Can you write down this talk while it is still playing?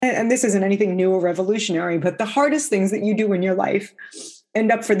and this isn't anything new or revolutionary, but the hardest things that you do in your life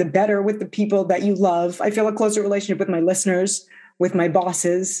end up for the better with the people that you love. I feel a closer relationship with my listeners, with my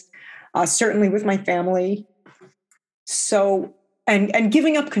bosses, certainly with my family. So, and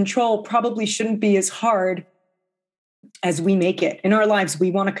giving up control probably shouldn't be as hard as we make it. In our lives, we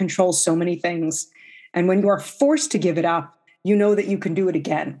want to control so many things. And when you are forced to give it up, you know that you can do it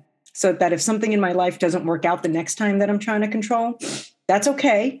again. So that if something in my life doesn't work out the next time that I'm trying to control, that's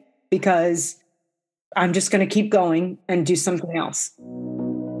okay, because I'm just going to keep going and do something else.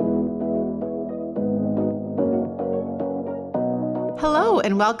 Hello,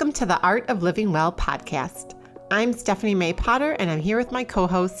 and welcome to the Art of Living Well podcast. I'm Stephanie May Potter, and I'm here with my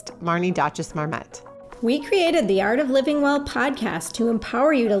co-host, Marnie Dotches-Marmette. We created the Art of Living Well podcast to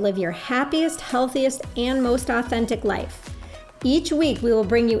empower you to live your happiest, healthiest, and most authentic life. Each week, we will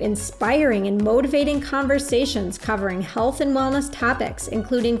bring you inspiring and motivating conversations covering health and wellness topics,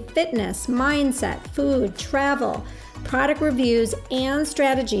 including fitness, mindset, food, travel, product reviews, and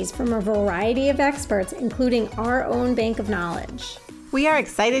strategies from a variety of experts, including our own bank of knowledge. We are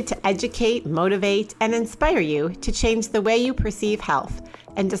excited to educate, motivate, and inspire you to change the way you perceive health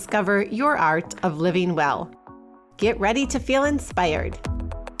and discover your art of living well. Get ready to feel inspired.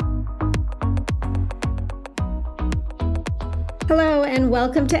 Hello, and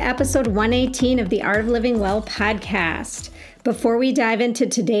welcome to episode 118 of the Art of Living Well podcast. Before we dive into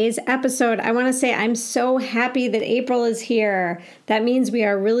today's episode, I want to say I'm so happy that April is here. That means we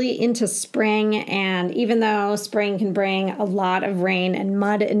are really into spring, and even though spring can bring a lot of rain and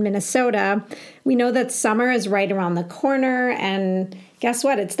mud in Minnesota, we know that summer is right around the corner, and guess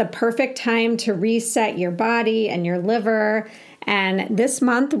what? It's the perfect time to reset your body and your liver. And this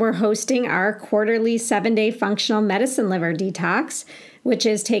month, we're hosting our quarterly 7-day functional medicine liver detox, which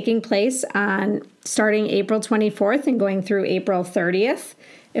is taking place on starting April 24th and going through April 30th.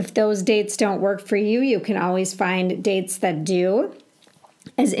 If those dates don't work for you, you can always find dates that do.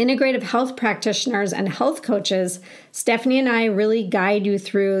 As integrative health practitioners and health coaches, Stephanie and I really guide you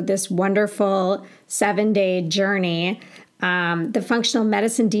through this wonderful 7-day journey. The functional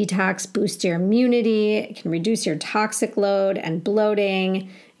medicine detox boosts your immunity, it can reduce your toxic load and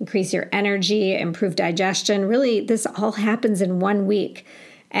bloating, increase your energy, improve digestion. Really, this all happens in 1 week.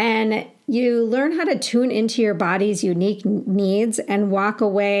 And you learn how to tune into your body's unique needs and walk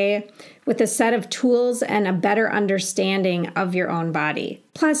away with a set of tools and a better understanding of your own body.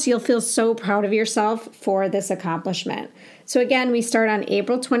 Plus, you'll feel so proud of yourself for this accomplishment. So again, we start on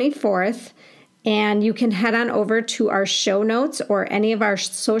April 24th. And you can head on over to our show notes or any of our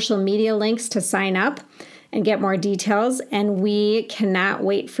social media links to sign up and get more details. And we cannot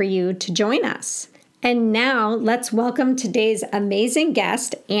wait for you to join us. And now let's welcome today's amazing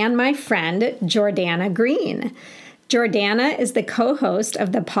guest and my friend, Jordana Green. Jordana is the co-host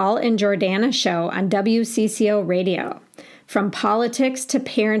of the Paul and Jordana Show on WCCO Radio. From politics to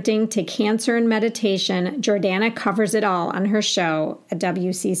parenting to cancer and meditation, Jordana covers it all on her show at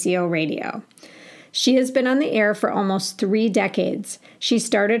WCCO Radio. She has been on the air for almost 3 decades. She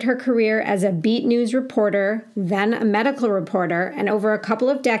started her career as a beat news reporter, then a medical reporter, and over a couple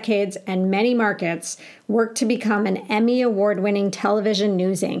of decades and many markets, worked to become an Emmy Award-winning television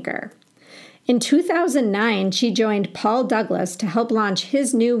news anchor. In 2009, she joined Paul Douglas to help launch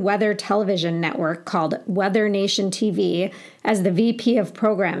his new weather television network called Weather Nation TV as the VP of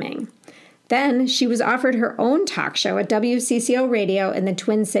Programming. Then she was offered her own talk show at WCCO Radio in the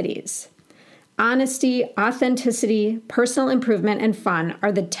Twin Cities. Honesty, authenticity, personal improvement, and fun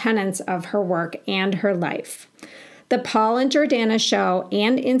are the tenets of her work and her life. The Paul and Jordana Show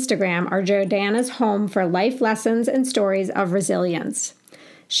and Instagram are Jordana's home for life lessons and stories of resilience.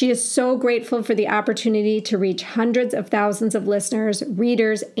 She is so grateful for the opportunity to reach hundreds of thousands of listeners,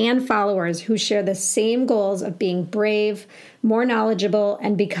 readers, and followers who share the same goals of being brave, more knowledgeable,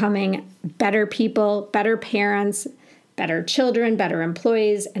 and becoming better people, better parents, better children, better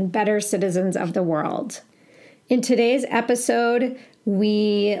employees, and better citizens of the world. In today's episode,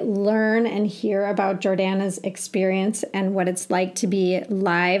 we learn and hear about Jordana's experience and what it's like to be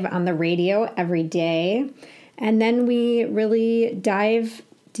live on the radio every day. And then we really dive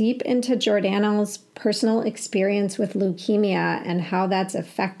deep into Jordana's personal experience with leukemia and how that's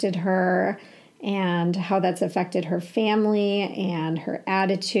affected her and how that's affected her family and her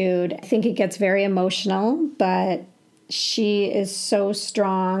attitude. I think it gets very emotional, but she is so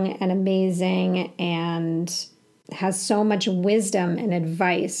strong and amazing and has so much wisdom and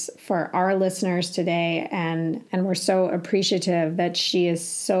advice for our listeners today. And we're so appreciative that she is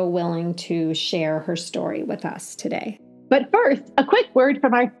so willing to share her story with us today. But first, a quick word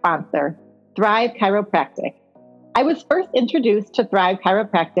from our sponsor, Thrive Chiropractic. I was first introduced to Thrive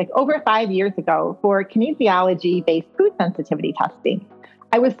Chiropractic over 5 years ago for kinesiology-based food sensitivity testing.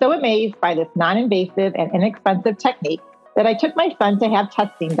 I was so amazed by this non-invasive and inexpensive technique that I took my son to have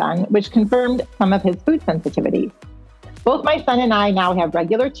testing done, which confirmed some of his food sensitivities. Both my son and I now have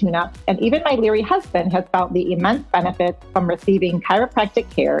regular tune-ups, and even my leery husband has felt the immense benefits from receiving chiropractic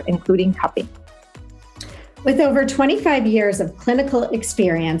care, including cupping. With over 25 years of clinical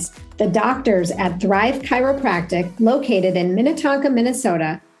experience, the doctors at Thrive Chiropractic, located in Minnetonka,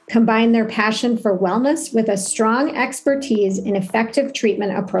 Minnesota, combine their passion for wellness with a strong expertise in effective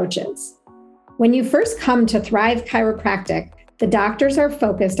treatment approaches. When you first come to Thrive Chiropractic, the doctors are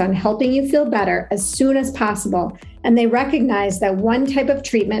focused on helping you feel better as soon as possible, and they recognize that one type of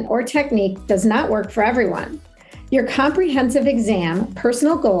treatment or technique does not work for everyone. Your comprehensive exam,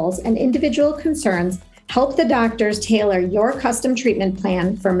 personal goals, and individual concerns help the doctors tailor your custom treatment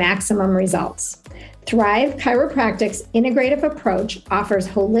plan for maximum results. Thrive Chiropractic's integrative approach offers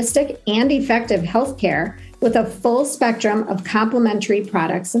holistic and effective healthcare with a full spectrum of complementary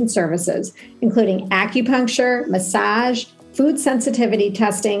products and services, including acupuncture, massage, food sensitivity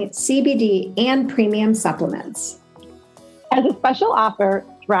testing, CBD, and premium supplements. As a special offer,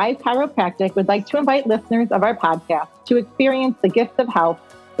 Thrive Chiropractic would like to invite listeners of our podcast to experience the gift of health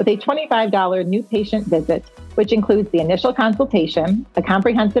with a $25 new patient visit, which includes the initial consultation, a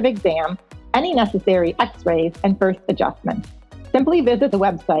comprehensive exam, any necessary x-rays, and first adjustments. Simply visit the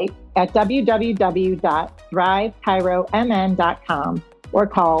website at www.thrivechiromn.com or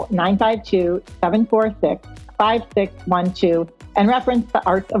call 952-746-5612 and reference the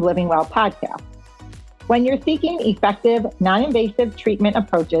Art of Living Well podcast. When you're seeking effective, non-invasive treatment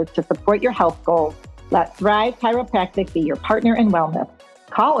approaches to support your health goals, let Thrive Chiropractic be your partner in wellness.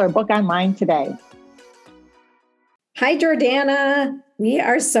 Call or book online today. Hi, Jordana. We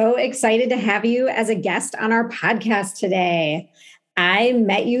are so excited to have you as a guest on our podcast today. I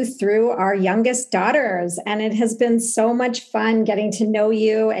met you through our youngest daughters, and it has been so much fun getting to know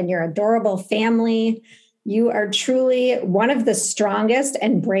you and your adorable family. You are truly one of the strongest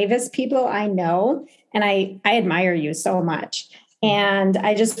and bravest people I know, and I admire you so much. And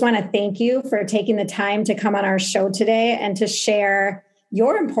I just want to thank you for taking the time to come on our show today and to share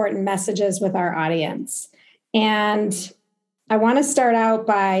your important messages with our audience. And I want to start out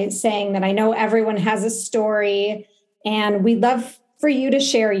by saying that I know everyone has a story, and we'd love for you to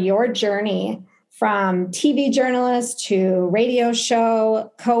share your journey from TV journalist to radio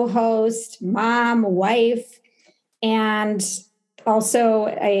show, co-host, mom, wife, and also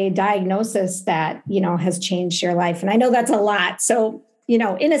a diagnosis that, has changed your life. And I know that's a lot. So,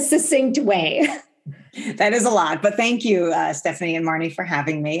 in a succinct way. That is a lot, but thank you, Stephanie and Marnie, for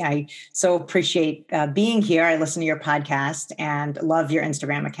having me. I so appreciate being here. I listen to your podcast and love your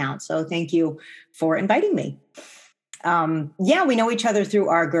Instagram account. So thank you for inviting me. We know each other through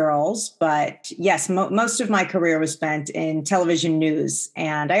our girls, but yes, most of my career was spent in television news.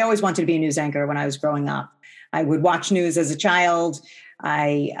 And I always wanted to be a news anchor when I was growing up. I would watch news as a child.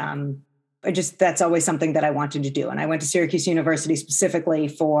 That's always something that I wanted to do. And I went to Syracuse University specifically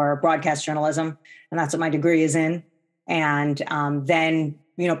for broadcast journalism, and that's what my degree is in. And then,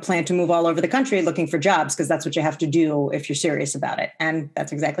 plan to move all over the country looking for jobs, because that's what you have to do if you're serious about it. And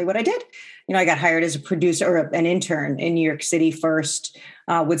that's exactly what I did. I got hired as a producer or an intern in New York City first,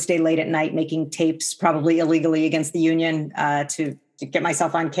 would stay late at night making tapes, probably illegally against the union, to get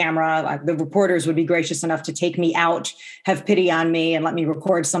myself on camera. The reporters would be gracious enough to take me out, have pity on me, and let me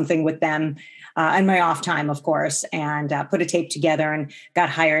record something with them and my off time, of course, and put a tape together, and got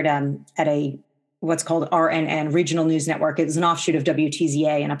hired at a what's called RNN, Regional News Network. It was an offshoot of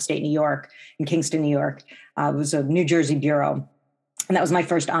WTZA in upstate New York, in Kingston, New York. It was a New Jersey bureau. And that was my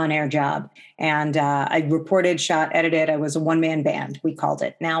first on-air job. And I reported, shot, edited. I was a one-man band, we called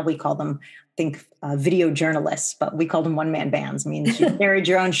it. Now we call them, I think, video journalists, but we called them one-man bands. I mean, you carried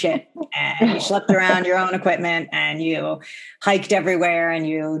your own shit, and you schlepped around your own equipment, and you hiked everywhere, and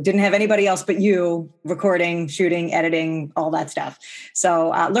you didn't have anybody else but you recording, shooting, editing, all that stuff. So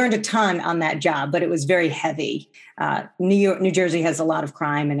learned a ton on that job, but it was very heavy. New Jersey has a lot of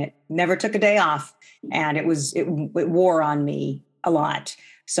crime, and it never took a day off. And it wore on me a lot.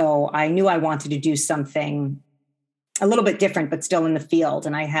 So I knew I wanted to do something a little bit different, but still in the field.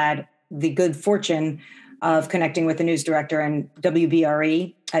 And I had the good fortune of connecting with the news director at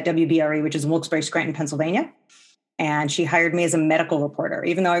WBRE, which is in Wilkes-Barre, Scranton, Pennsylvania. And she hired me as a medical reporter,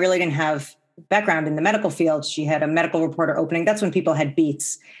 even though I really didn't have background in the medical field. She had a medical reporter opening. That's when people had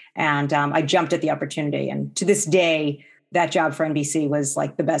beats. And I jumped at the opportunity. And to this day, that job for NBC was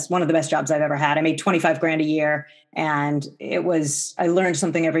like one of the best jobs I've ever had. I made $25,000 a year, and I learned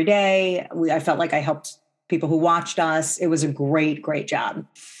something every day. I felt like I helped people who watched us. It was a great, great job.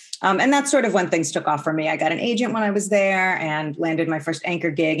 And that's sort of when things took off for me. I got an agent when I was there and landed my first anchor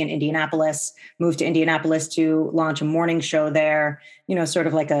gig in Indianapolis, moved to Indianapolis to launch a morning show there, sort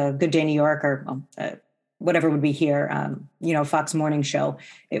of like a Good Day New York or whatever would be here, Fox morning show.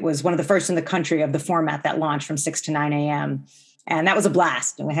 It was one of the first in the country of the format that launched from 6 to 9 a.m. And that was a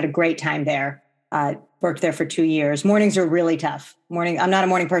blast. And we had a great time there. Worked there for 2 years. Mornings are really tough. I'm not a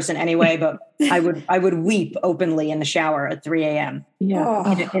morning person anyway, but I would weep openly in the shower at 3 a.m.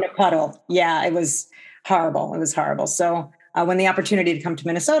 Yeah. In a puddle. Yeah, it was horrible. It was horrible. So when the opportunity to come to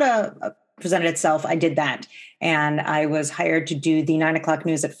Minnesota presented itself, I did that. And I was hired to do the 9 o'clock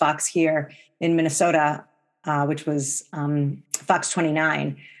news at Fox here in Minnesota, which was Fox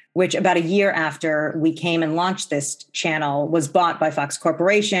 29, which about a year after we came and launched this channel was bought by Fox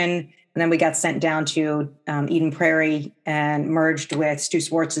Corporation. And then we got sent down to Eden Prairie and merged with Stu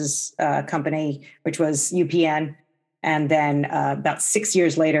Swartz's company, which was UPN. And then about 6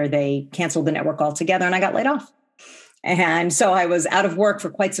 years later, they canceled the network altogether and I got laid off. And so I was out of work for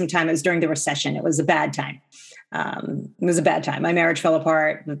quite some time. It was during the recession. It was a bad time. My marriage fell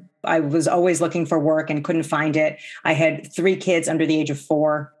apart. I was always looking for work and couldn't find it. I had 3 kids under the age of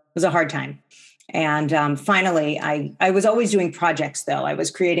 4. It was a hard time. And finally, I was always doing projects, though. I was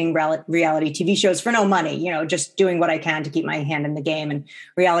creating reality TV shows for no money, just doing what I can to keep my hand in the game. And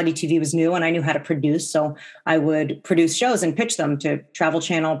reality TV was new and I knew how to produce. So I would produce shows and pitch them to Travel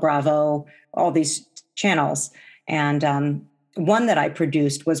Channel, Bravo, all these channels. And one that I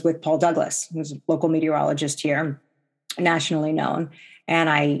produced was with Paul Douglas, who's a local meteorologist here, nationally known. And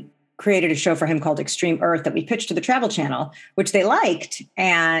I created a show for him called Extreme Earth that we pitched to the Travel Channel, which they liked,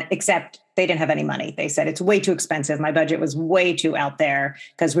 except they didn't have any money. They said, it's way too expensive. My budget was way too out there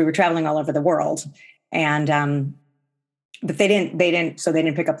because we were traveling all over the world. And, but they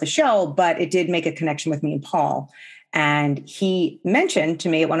didn't pick up the show, but it did make a connection with me and Paul. And he mentioned to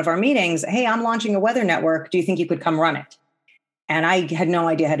me at one of our meetings, hey, I'm launching a weather network. Do you think you could come run it? And I had no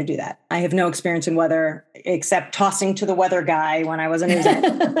idea how to do that. I have no experience in weather except tossing to the weather guy when I was in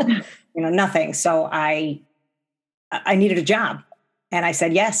his nothing. So I needed a job and I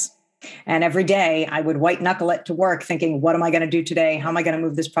said yes. And every day I would white knuckle it to work thinking, what am I going to do today? How am I going to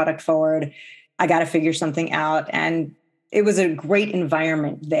move this product forward? I got to figure something out. And it was a great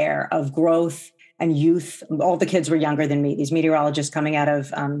environment there of growth and youth. All the kids were younger than me, these meteorologists coming out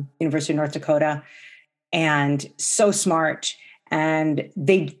of University of North Dakota, and so smart. And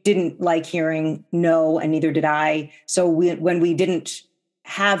they didn't like hearing no, and neither did I. So when we didn't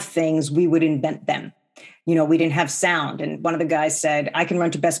have things, we would invent them. We didn't have sound. And one of the guys said, I can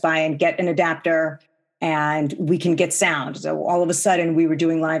run to Best Buy and get an adapter and we can get sound. So all of a sudden we were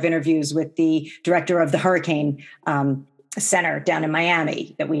doing live interviews with the director of the Hurricane Center down in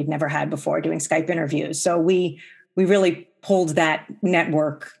Miami that we had never had before, doing Skype interviews. So we really pulled that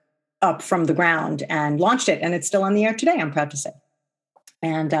network up from the ground and launched it. And it's still on the air today, I'm proud to say.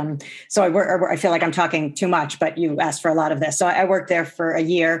 And so I feel like I'm talking too much, but you asked for a lot of this. So I worked there for a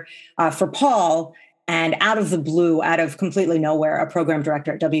year for Paul. And out of the blue, out of completely nowhere, a program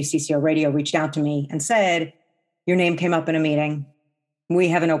director at WCCO Radio reached out to me and said, your name came up in a meeting. We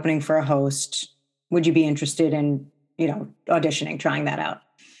have an opening for a host. Would you be interested in, auditioning, trying that out?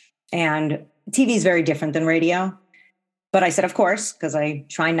 And TV is very different than radio. But I said, of course, because I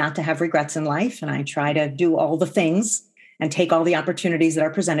try not to have regrets in life. And I try to do all the things and take all the opportunities that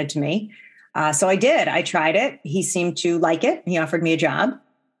are presented to me. So I did. I tried it. He seemed to like it. He offered me a job.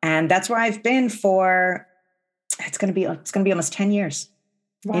 And that's where I've been for, it's going to be almost 10 years.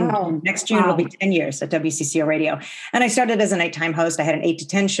 Wow. Next June will be 10 years at WCCO Radio. And I started as a nighttime host. I had an 8 to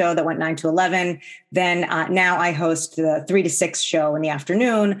 10 show that went 9 to 11. Then now I host the 3 to 6 show in the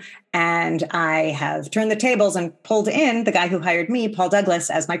afternoon. And I have turned the tables and pulled in the guy who hired me, Paul Douglas,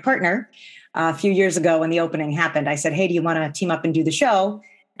 as my partner. A few years ago when the opening happened, I said, hey, do you want to team up and do the show?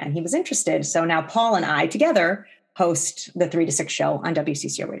 And he was interested. So now Paul and I together host the 3 to 6 show on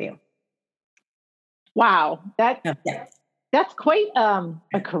WCCO Radio. Wow. That's quite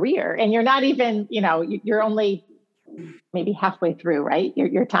a career. And you're not even, you're only maybe halfway through, right?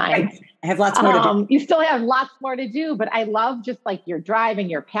 Your time. Right. I have lots more to do. You still have lots more to do, but I love just like your drive and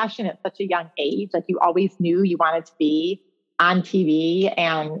your passion at such a young age. Like you always knew you wanted to be on TV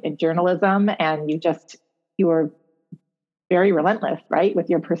and in journalism. And you were very relentless, right? With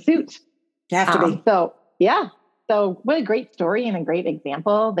your pursuit. You have to be. So yeah. So what a great story and a great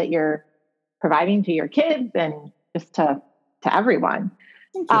example that you're providing to your kids and just to everyone.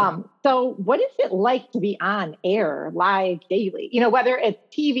 So what is it like to be on air live daily? Whether it's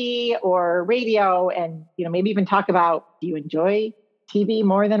TV or radio, and, maybe even talk about, do you enjoy TV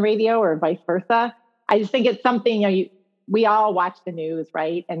more than radio or vice versa? I just think it's something, we all watch the news,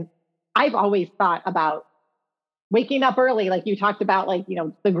 right? And I've always thought about waking up early, like you talked about, like,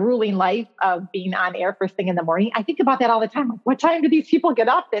 the grueling life of being on air first thing in the morning. I think about that all the time. Like, what time do these people get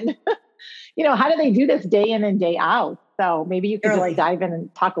up? And, how do they do this day in and day out? So maybe you could just dive in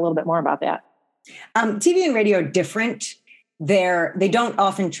and talk a little bit more about that. TV and radio are different. They don't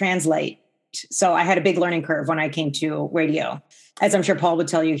often translate. So I had a big learning curve when I came to radio, as I'm sure Paul would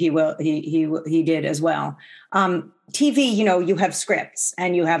tell you. He did as well. TV, you have scripts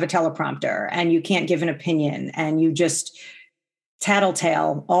and you have a teleprompter and you can't give an opinion and you just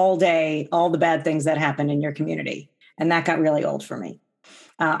tattletale all day, all the bad things that happen in your community. And that got really old for me.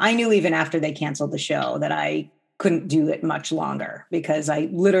 I knew even after they canceled the show that I couldn't do it much longer because I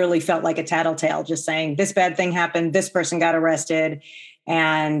literally felt like a tattletale, just saying this bad thing happened, this person got arrested,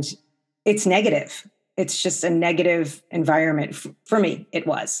 and it's negative. It's just a negative environment. For me, it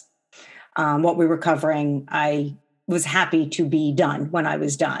was. What we were covering, I was happy to be done when I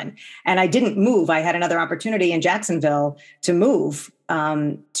was done. And I didn't move. I had another opportunity in Jacksonville to move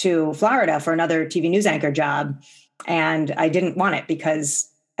to Florida for another TV news anchor job. And I didn't want it because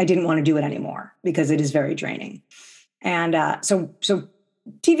I didn't want to do it anymore because it is very draining. And so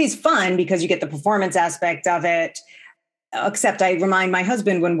TV is fun because you get the performance aspect of it. Except I remind my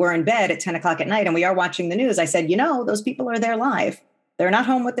husband when we're in bed at 10 o'clock at night and we are watching the news, I said, those people are there live. They're not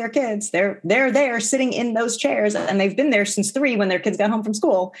home with their kids. They're there sitting in those chairs and they've been there since 3 when their kids got home from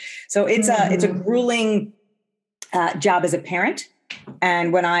school. So it's a grueling job as a parent.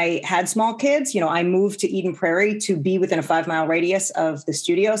 And when I had small kids, I moved to Eden Prairie to be within a 5-mile radius of the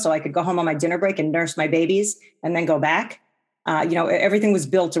studio so I could go home on my dinner break and nurse my babies and then go back. Everything was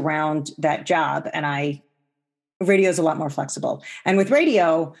built around that job. And radio is a lot more flexible. And with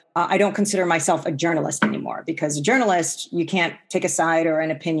radio, I don't consider myself a journalist anymore because a journalist, you can't take a side or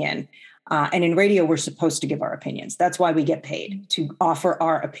an opinion. And in radio, we're supposed to give our opinions. That's why we get paid, to offer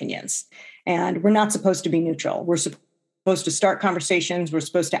our opinions. And we're not supposed to be neutral. We're supposed to start conversations. We're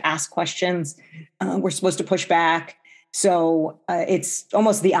supposed to ask questions. We're supposed to push back. So it's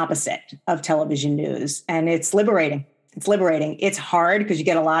almost the opposite of television news. And it's liberating. It's liberating. It's hard because you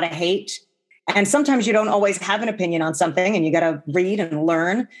get a lot of hate. And sometimes you don't always have an opinion on something and you got to read and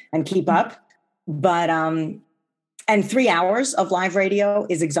learn and keep up. But, and 3 hours of live radio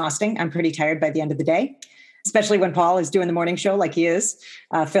is exhausting. I'm pretty tired by the end of the day, especially when Paul is doing the morning show like he is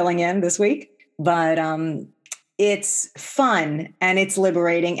filling in this week. But it's fun and it's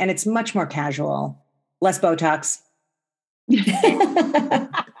liberating and it's much more casual, less Botox. It's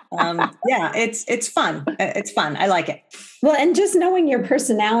fun. It's fun. I like it. Well, and just knowing your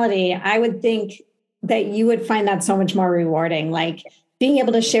personality, I would think that you would find that so much more rewarding, like being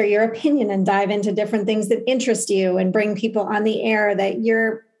able to share your opinion and dive into different things that interest you and bring people on the air that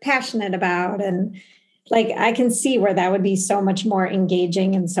you're passionate about. And like, I can see where that would be so much more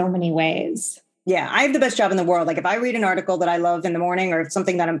engaging in so many ways. Yeah, I have the best job in the world. Like if I read an article that I love in the morning or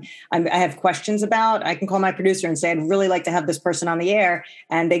something that I have questions about, I can call my producer and say, I'd really like to have this person on the air.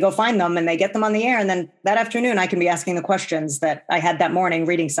 And they go find them and they get them on the air. And then that afternoon, I can be asking the questions that I had that morning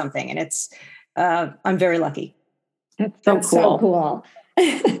reading something. And it's, I'm very lucky. That's so cool.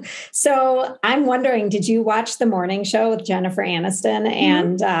 So I'm wondering, did you watch the morning show with Jennifer Aniston?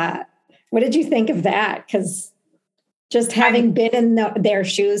 Mm-hmm. And what did you think of that? Because just having been in their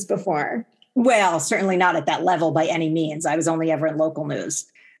shoes before. Well, certainly not at that level by any means. I was only ever in local news.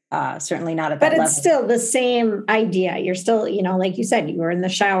 Certainly not at that level. But it's still the same idea. You're still, like you said, you were in the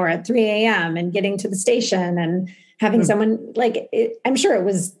shower at 3 a.m. and getting to the station and having someone like it, I'm sure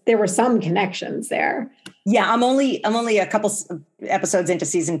there were some connections there. Yeah, I'm only a couple episodes into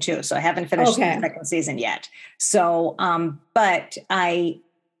season 2, so I haven't finished the second season yet. So, but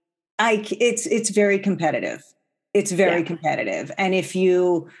it's very competitive. It's very competitive. And if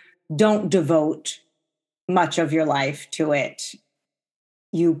you don't devote much of your life to it,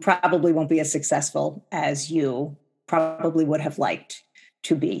 you probably won't be as successful as you probably would have liked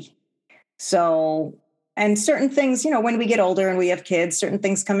to be. So, and certain things, when we get older and we have kids, certain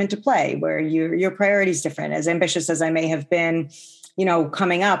things come into play where your priority's different. As ambitious as I may have been,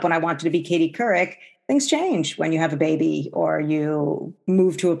 coming up when I wanted to be Katie Couric, things change when you have a baby or you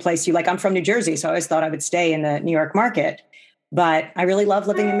move to a place you like. I'm from New Jersey, so I always thought I would stay in the New York market. But I really love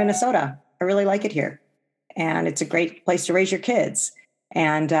living in Minnesota. I really like it here. And it's a great place to raise your kids.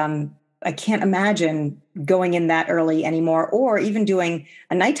 And I can't imagine going in that early anymore or even doing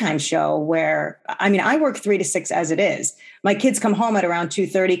a nighttime show where, I work 3 to 6 as it is. My kids come home at around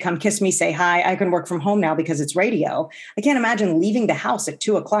 2:30, come kiss me, say hi. I can work from home now because it's radio. I can't imagine leaving the house at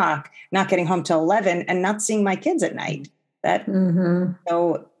 2 o'clock, not getting home till 11 and not seeing my kids at night. That,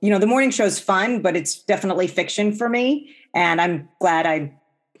 so, the morning show's fun, but it's definitely fiction for me. And I'm glad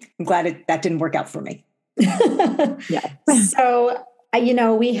that didn't work out for me. Yeah. So,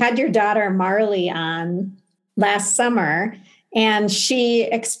 we had your daughter Marley on last summer, and she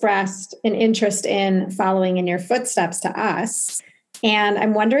expressed an interest in following in your footsteps to us. And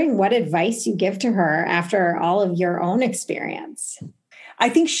I'm wondering what advice you give to her after all of your own experience. I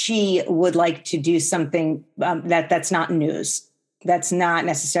think she would like to do something that's not news. That's not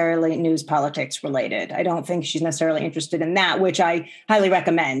necessarily news politics related. I don't think she's necessarily interested in that, which I highly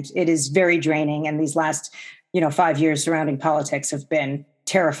recommend. It is very draining. And these last, 5 years surrounding politics have been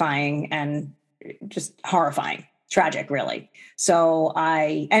terrifying and just horrifying, tragic, really. So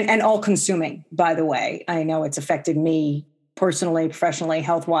and all consuming, by the way. I know it's affected me personally, professionally,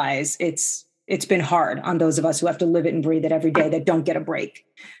 health-wise. It's been hard on those of us who have to live it and breathe it every day that don't get a break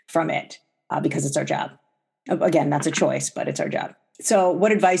from it because it's our job. Again, that's a choice, but it's our job. So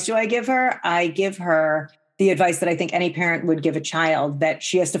what advice do I give her? I give her the advice that I think any parent would give a child, that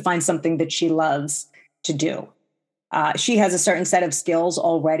she has to find something that she loves to do. She has a certain set of skills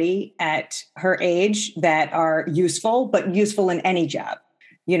already at her age that are useful, but useful in any job.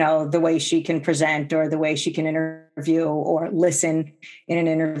 The way she can present or the way she can interview or listen in an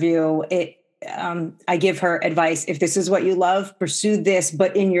interview. I give her advice. If this is what you love, pursue this,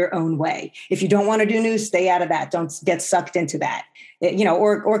 but in your own way. If you don't want to do news, stay out of that. Don't get sucked into that,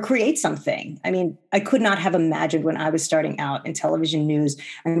 or create something. I mean, I could not have imagined when I was starting out in television news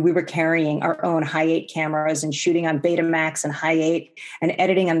and we were carrying our own Hi8 cameras and shooting on Betamax and Hi8 and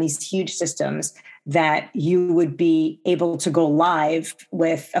editing on these huge systems that you would be able to go live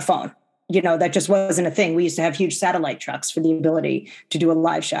with a phone. That just wasn't a thing. We used to have huge satellite trucks for the ability to do a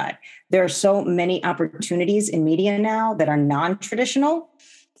live shot. There are so many opportunities in media now that are non-traditional,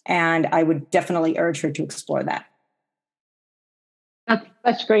 and I would definitely urge her to explore that. That's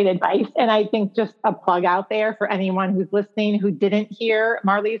such great advice. And I think just a plug out there for anyone who's listening who didn't hear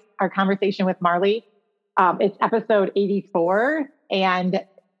our conversation with Marley. It's episode 84, and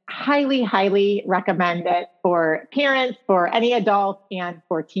highly, highly recommend it for parents, for any adult, and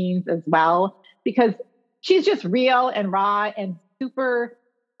for teens as well, because she's just real and raw and super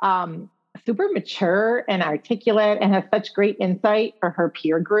mature and articulate and has such great insight for her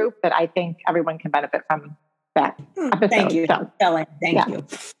peer group that I think everyone can benefit from that episode. Thank you, so, Ellen. Thank you.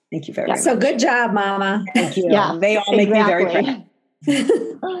 Thank you very much. So good job, Mama. Thank you. Yeah, they all make me very proud.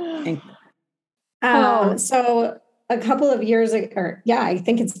 Thank you. So a couple of years ago, I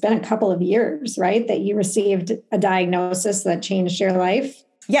think it's been a couple of years, right, that you received a diagnosis that changed your life?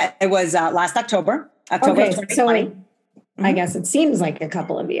 Yeah, it was last October of 2020. So I guess it seems like a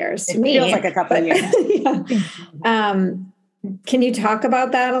couple of years to me. It feels like a couple of years. Yeah. Can you talk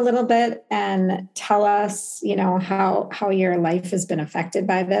about that a little bit and tell us, how your life has been affected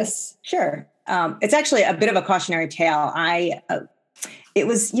by this? Sure. It's actually a bit of a cautionary tale. It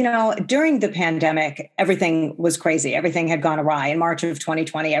was, during the pandemic, everything was crazy. Everything had gone awry. In March of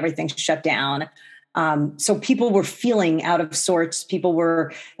 2020, everything shut down. So people were feeling out of sorts. People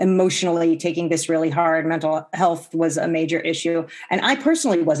were emotionally taking this really hard. Mental health was a major issue. And I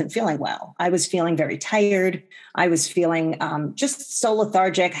personally wasn't feeling well. I was feeling very tired. I was feeling just so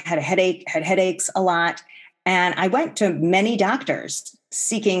lethargic, had headaches a lot. And I went to many doctors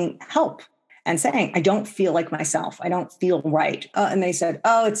seeking help and saying, I don't feel like myself. I don't feel right. And they said,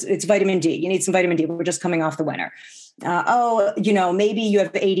 it's vitamin D. You need some vitamin D. We're just coming off the winter. Maybe you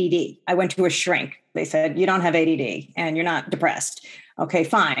have ADD. I went to a shrink. They said, you don't have ADD and you're not depressed. Okay,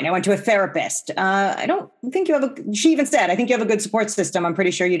 fine. I went to a therapist. I don't think you have she even said, I think you have a good support system. I'm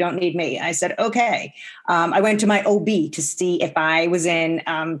pretty sure you don't need me. I said, okay. I went to my OB to see if I was in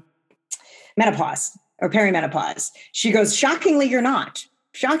menopause or perimenopause. She goes, shockingly, you're not.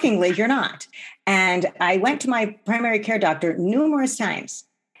 And I went to my primary care doctor numerous times.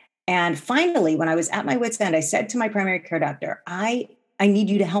 And finally, when I was at my wit's end, I said to my primary care doctor, I need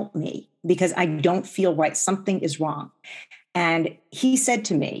you to help me because I don't feel right. Something is wrong. And he said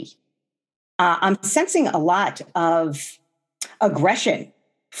to me, I'm sensing a lot of aggression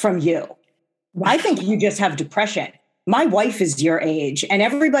from you. I think you just have depression. My wife is your age and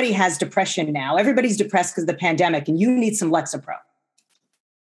everybody has depression now. Everybody's depressed because of the pandemic and you need some Lexapro.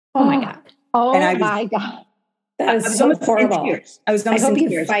 Oh my God. My God. That is so horrible. I hope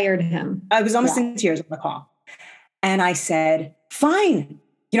you fired him. I was almost in tears on the call. And I said, fine.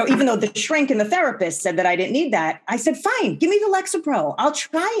 Even though the shrink and the therapist said that I didn't need that, I said, fine, give me the Lexapro. I'll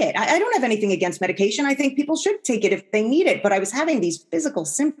try it. I don't have anything against medication. I think people should take it if they need it. But I was having these physical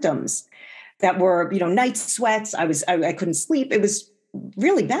symptoms that were, night sweats. I couldn't sleep. It was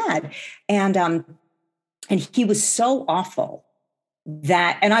really bad. And And he was so awful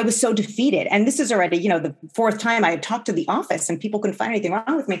and I was so defeated. And this is already, the fourth time I had talked to the office and people couldn't find anything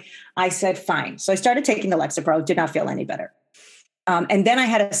wrong with me. I said, fine. So I started taking the Lexapro, did not feel any better. And then I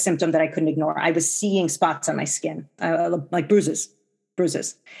had a symptom that I couldn't ignore. I was seeing spots on my skin, like bruises.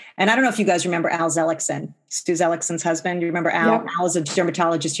 And I don't know if you guys remember Al Zellickson, Stu Zellickson's husband. You remember Al? Yep. Al was a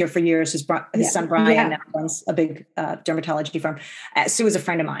dermatologist here for years. His son, Brian, now runs a big dermatology firm. Stu was a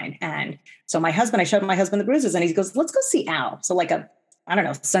friend of mine. And so I showed my husband the bruises and he goes, let's go see Al. So like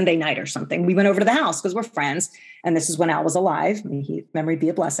Sunday night or something. We went over to the house because we're friends. And this is when Al was alive. Memory be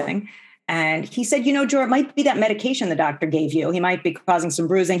a blessing. And he said, Jor, it might be that medication the doctor gave you. He might be causing some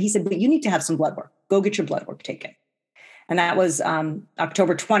bruising. He said, but you need to have some blood work. Go get your blood work taken. And that was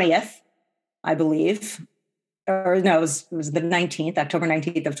October 20th, I believe. Or no, it was the 19th, October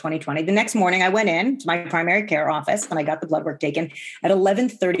 19th of 2020. The next morning I went in to my primary care office and I got the blood work taken. At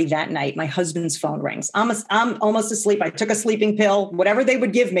 11:30 that night, my husband's phone rings. I'm almost asleep. I took a sleeping pill, whatever they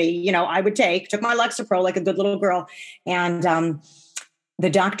would give me, I would took my Lexapro like a good little girl. And the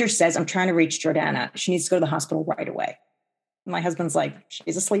doctor says, I'm trying to reach Jordana. She needs to go to the hospital right away. My husband's like,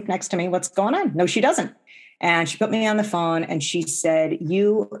 she's asleep next to me. What's going on? No, she doesn't. And she put me on the phone and she said,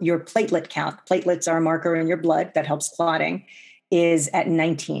 your platelet count, platelets are a marker in your blood that helps clotting, is at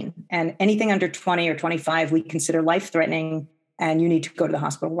 19. And anything under 20 or 25, we consider life-threatening and you need to go to the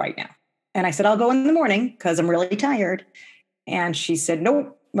hospital right now. And I said, I'll go in the morning because I'm really tired. And she said,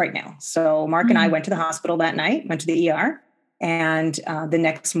 nope, right now. So Mark and I went to the hospital that night, went to the ER. And the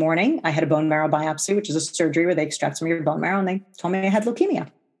next morning I had a bone marrow biopsy, which is a surgery where they extract some of your bone marrow. And they told me I had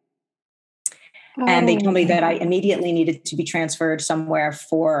leukemia. And they told me that I immediately needed to be transferred somewhere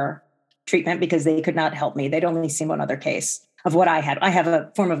for treatment because they could not help me. They'd only seen one other case of what I had. I have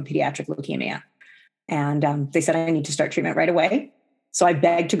a form of a pediatric leukemia. And they said I need to start treatment right away. So I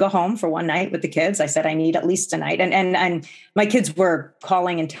begged to go home for one night with the kids. I said, I need at least a night. And my kids were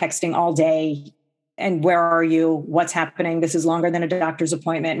calling and texting all day. And where are you? What's happening? This is longer than a doctor's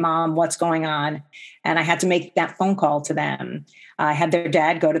appointment. Mom, what's going on? And I had to make that phone call to them. I had their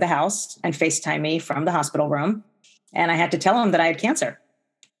dad go to the house and FaceTime me from the hospital room. And I had to tell him that I had cancer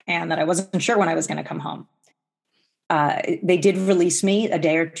and that I wasn't sure when I was going to come home. They did release me a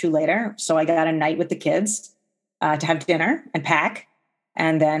day or two later. So I got a night with the kids to have dinner and pack.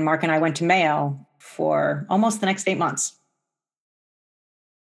 And then Mark and I went to Mayo for almost the next 8 months.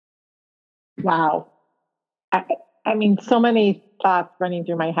 Wow. I mean, so many thoughts running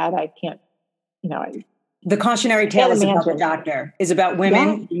through my head. I can't, the cautionary tale is about the doctor, is about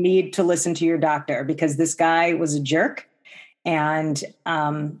women. You need to listen to your doctor because this guy was a jerk and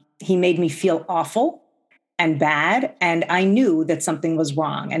he made me feel awful and bad. And I knew that something was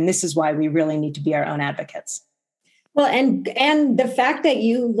wrong. And this is why we really need to be our own advocates. Well, and the fact that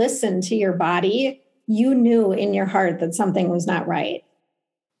you listened to your body, you knew in your heart that something was not right.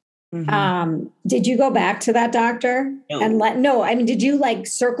 Mm-hmm. Did you go back to that doctor and did you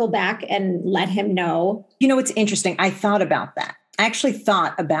circle back and let him know? It's interesting. I thought about that. I actually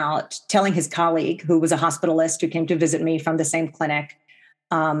thought about telling his colleague who was a hospitalist who came to visit me from the same clinic.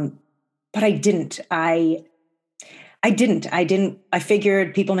 But I didn't. I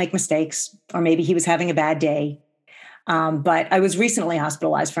figured people make mistakes or maybe he was having a bad day. But I was recently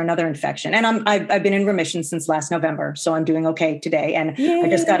hospitalized for another infection and I've been in remission since last November. So I'm doing okay today. And I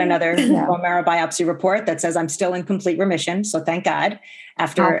just got another bone marrow biopsy report that says I'm still in complete remission. So thank God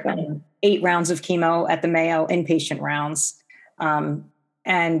after 8 rounds of chemo at the Mayo inpatient rounds.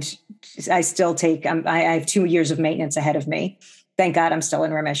 And I still I have 2 years of maintenance ahead of me. Thank God I'm still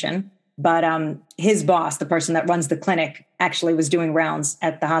in remission. But his boss, the person that runs the clinic, actually was doing rounds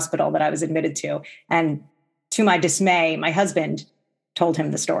at the hospital that I was admitted to. And to my dismay, my husband told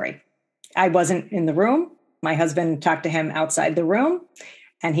him the story. I wasn't in the room. My husband talked to him outside the room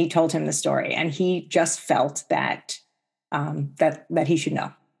and he told him the story. And he just felt that that he should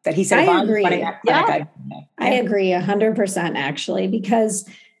know. That he said, I agree. I agree 100% actually, because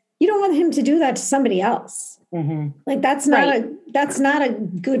you don't want him to do that to somebody else. Mm-hmm. That's not a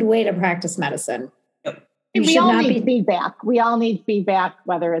good way to practice medicine. We all need feedback. We all need feedback,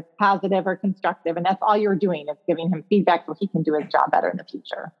 whether it's positive or constructive. And that's all you're doing is giving him feedback so he can do his job better in the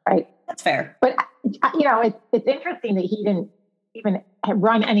future. Right. That's fair. But, it's interesting that he didn't even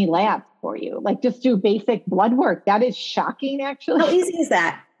run any labs for you. Just do basic blood work. That is shocking, actually. How easy is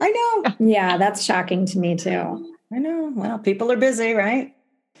that? I know. Yeah, that's shocking to me too. I know. Well, people are busy, right?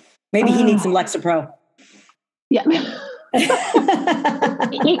 Maybe he needs some Lexapro. Yeah.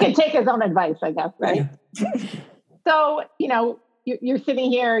 He could take his own advice, I guess, right? So, you're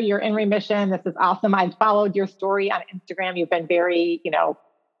sitting here, you're in remission. This is awesome. I've followed your story on Instagram. You've been very,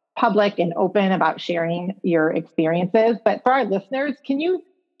 public and open about sharing your experiences. But for our listeners, can you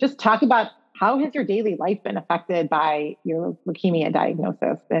just talk about how has your daily life been affected by your leukemia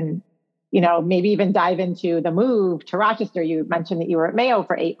diagnosis? And, maybe even dive into the move to Rochester. You mentioned that you were at Mayo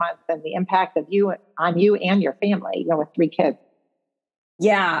for 8 months and the impact of on you and your family, with 3 kids.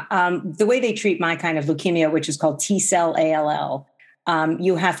 Yeah. The way they treat my kind of leukemia, which is called T-cell ALL,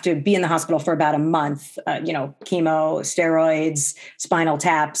 you have to be in the hospital for about a month, chemo, steroids, spinal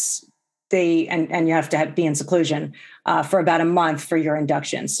taps, and you have to be in seclusion for about a month for your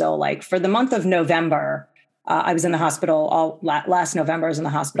induction. So like for the month of November, I was in the hospital last November. I was in the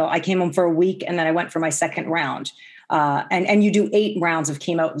hospital. I came home for a week and then I went for my second round. And you do 8 rounds of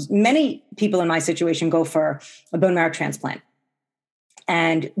chemo. Many people in my situation go for a bone marrow transplant.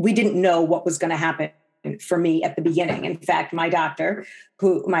 And we didn't know what was going to happen for me at the beginning. In fact, my doctor,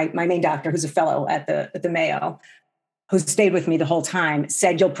 my main doctor, who's a fellow at the Mayo, who stayed with me the whole time,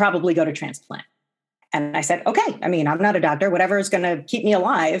 said, "You'll probably go to transplant." And I said, "Okay. I mean, I'm not a doctor. Whatever is going to keep me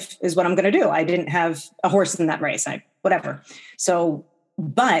alive is what I'm going to do. I didn't have a horse in that race. Whatever." So,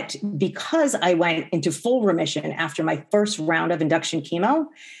 but because I went into full remission after my first round of induction chemo,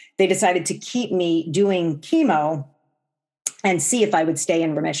 they decided to keep me doing chemo and see if I would stay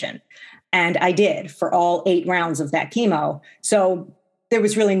in remission. And I did for all 8 rounds of that chemo. So there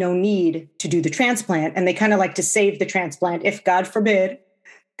was really no need to do the transplant. And they kind of like to save the transplant if God forbid,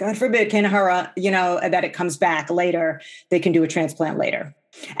 Kanahara, that it comes back later, they can do a transplant later.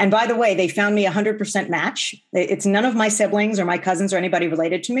 And by the way, they found me 100% match. It's none of my siblings or my cousins or anybody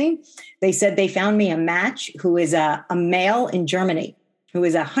related to me. They said they found me a match who is a male in Germany, who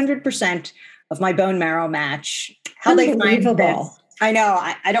is 100% of my bone marrow match. How they find this, I know.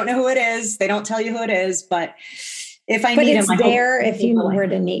 I don't know who it is. They don't tell you who it is, but if I need him, it's there if you were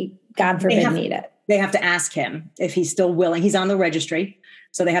to need, God forbid, need it. They have to ask him if he's still willing. He's on the registry.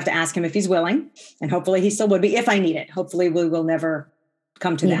 So they have to ask him if he's willing, and hopefully he still would be if I need it. Hopefully we will never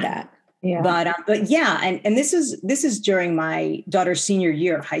come to that. Yeah. But yeah. And this is during my daughter's senior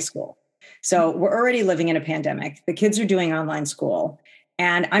year of high school. So we're already living in a pandemic. The kids are doing online school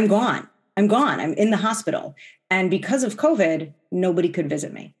and I'm gone. I'm in the hospital. And because of COVID, nobody could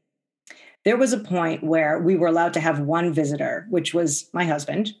visit me. There was a point where we were allowed to have one visitor, which was my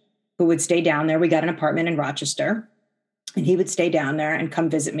husband, who would stay down there. We got an apartment in Rochester, and he would stay down there and come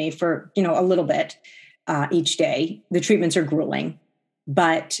visit me for, a little bit each day. The treatments are grueling.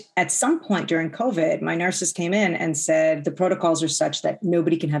 But at some point during COVID, my nurses came in and said, the protocols are such that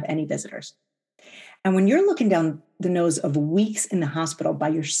nobody can have any visitors. And when you're looking down the nose of weeks in the hospital by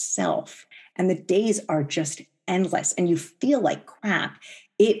yourself, and the days are just endless, and you feel like crap,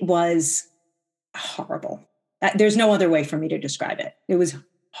 it was horrible. There's no other way for me to describe it. It was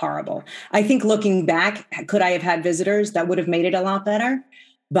horrible. I think looking back, could I have had visitors? That would have made it a lot better.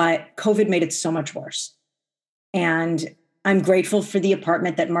 But COVID made it so much worse. And I'm grateful for the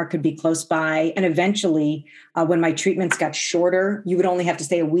apartment that Mark could be close by. And eventually, when my treatments got shorter, you would only have to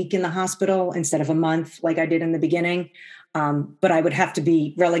stay a week in the hospital instead of a month like I did in the beginning. But I would have to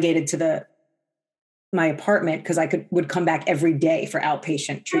be relegated to my apartment because I would come back every day for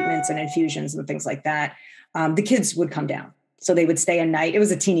outpatient treatments and infusions and things like that. The kids would come down. So they would stay a night. It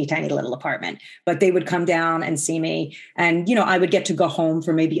was a teeny tiny little apartment, but they would come down and see me. And, I would get to go home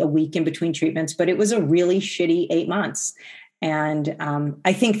for maybe a week in between treatments, but it was a really shitty 8 months. And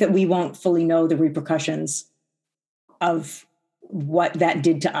I think that we won't fully know the repercussions of what that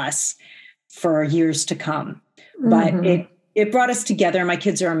did to us for years to come. But it brought us together. My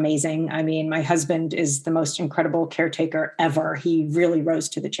kids are amazing. I mean, my husband is the most incredible caretaker ever. He really rose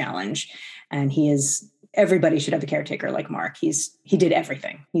to the challenge, and everybody should have a caretaker like Mark. He did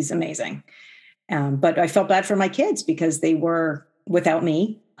everything. He's amazing. But I felt bad for my kids because they were without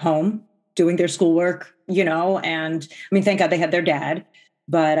me home doing their schoolwork, and I mean, thank God they had their dad,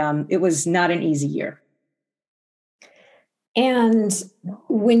 but it was not an easy year. And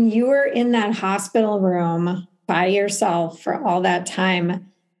when you were in that hospital room by yourself for all that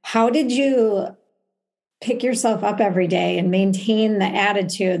time, how did you pick yourself up every day and maintain the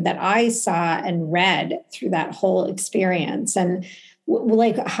attitude that I saw and read through that whole experience? And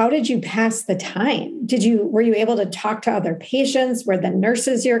how did you pass the time? Were you able to talk to other patients? Were the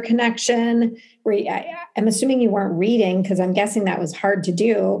nurses your connection? I'm assuming you weren't reading because I'm guessing that was hard to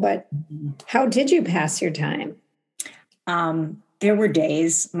do, but how did you pass your time? There were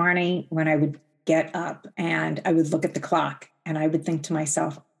days, Marnie, when I would get up and I would look at the clock and I would think to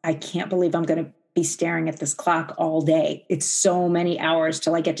myself, I can't believe I'm going to be staring at this clock all day. It's so many hours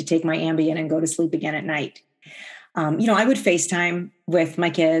till I get to take my Ambien and go to sleep again at night. I would FaceTime with my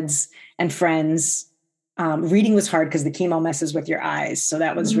kids and friends Reading was hard because the chemo messes with your eyes. So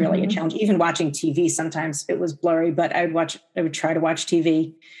that was really a challenge. Even watching TV, sometimes it was blurry, but I would try to watch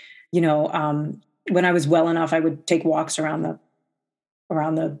TV. When I was well enough, I would take walks around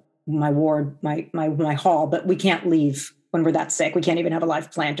my ward, my hall, but we can't leave when we're that sick. We can't even have a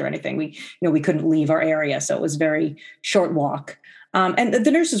live plant or anything. We couldn't leave our area. So it was very short walk. And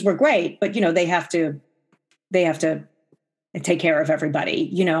the nurses were great, but they have to take care of everybody,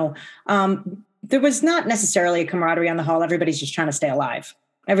 there was not necessarily a camaraderie on the hall. Everybody's just trying to stay alive.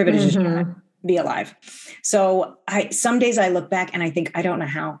 Everybody's just trying to be alive. So some days I look back and I think, I don't know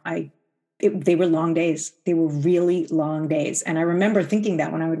how they were long days. They were really long days. And I remember thinking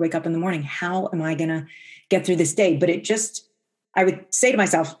that when I would wake up in the morning, how am I going to get through this day? But I would say to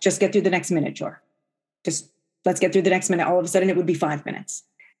myself, just get through the next minute, Jor. Just let's get through the next minute. All of a sudden it would be 5 minutes.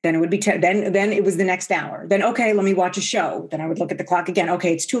 Then it would be 10. Then it was the next hour. Then, okay, let me watch a show. Then I would look at the clock again.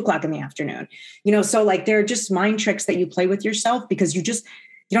 Okay, it's 2:00 in the afternoon. So like there are just mind tricks that you play with yourself because you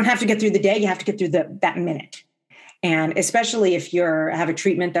don't have to get through the day. You have to get through that minute. And especially if have a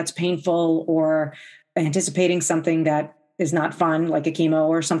treatment that's painful or anticipating something that is not fun, like a chemo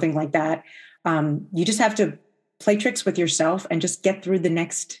or something like that, you just have to play tricks with yourself and just get through the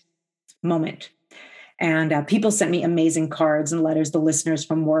next moment. And people sent me amazing cards and letters. The listeners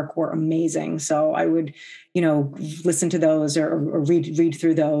from work were amazing. So I would, listen to those or read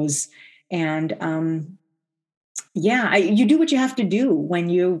through those. And you do what you have to do when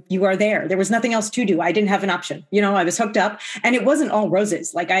you are there. There was nothing else to do. I didn't have an option. I was hooked up, and it wasn't all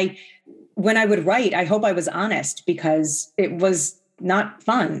roses. Like when I would write, I hope I was honest because it was not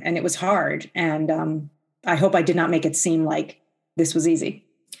fun and it was hard. And I hope I did not make it seem like this was easy.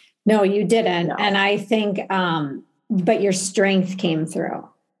 No, you didn't. No. And I think, but your strength came through.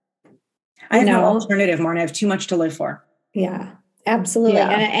 I have no alternative, Marna. I have too much to live for. Yeah, absolutely.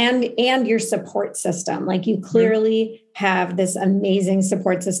 Yeah. And your support system. Like you clearly have this amazing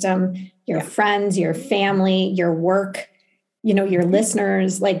support system, your friends, your family, your work, your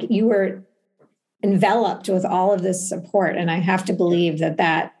listeners, like you were enveloped with all of this support. And I have to believe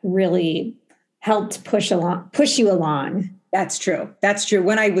that really helped push you along. That's true. That's true.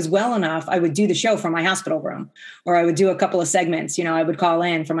 When I was well enough, I would do the show from my hospital room, or I would do a couple of segments. I would call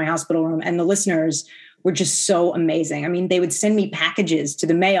in from my hospital room, and the listeners were just so amazing. I mean, they would send me packages to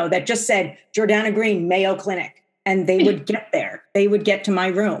the Mayo that just said Jordana Green, Mayo Clinic, and they would get there. They would get to my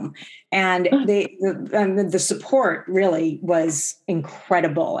room, and the support really was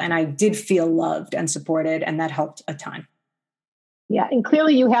incredible. And I did feel loved and supported, and that helped a ton. Yeah. And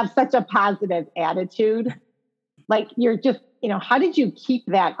clearly you have such a positive attitude. Like you're just, how did you keep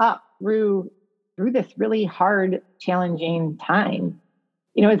that up through this really hard, challenging time?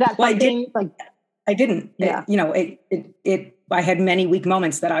 Is that something I didn't. Yeah. I had many weak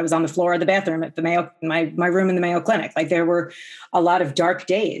moments that I was on the floor of the bathroom at the Mayo, my room in the Mayo Clinic. Like there were a lot of dark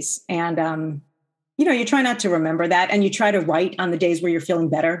days, and you try not to remember that, and you try to write on the days where you're feeling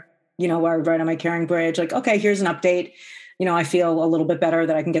better. Where I would write on my caring bridge, like, okay, here's an update. I feel a little bit better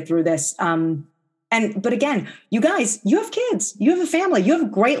that I can get through this. But again, you guys, you have kids, you have a family, you have a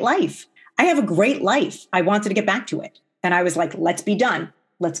great life. I have a great life. I wanted to get back to it. And I was like, let's be done.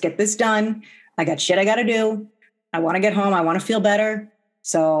 Let's get this done. I got shit I got to do. I want to get home. I want to feel better.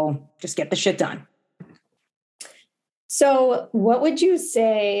 So just get the shit done. So what would you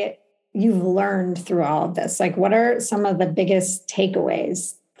say you've learned through all of this? Like, what are some of the biggest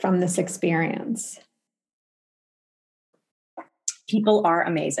takeaways from this experience? People are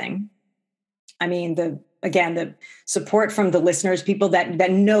amazing. I mean, the support from the listeners, people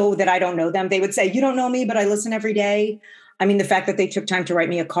that know that I don't know them, they would say, you don't know me, but I listen every day. I mean, the fact that they took time to write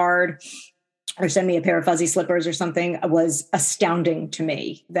me a card or send me a pair of fuzzy slippers or something was astounding to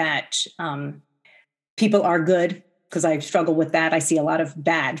me. That people are good, because I struggle with that. I see a lot of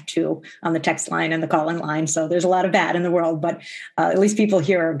bad too on the text line and the call-in line. So there's a lot of bad in the world, but at least people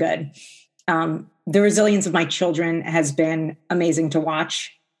here are good. The resilience of my children has been amazing to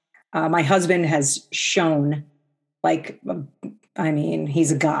watch. My husband has shown,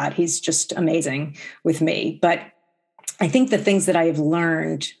 he's a god. He's just amazing with me. But I think the things that I have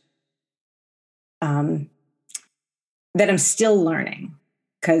learned, that I'm still learning,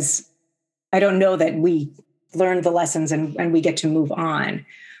 because I don't know that we learn the lessons and we get to move on.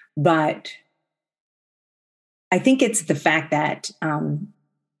 But I think it's the fact that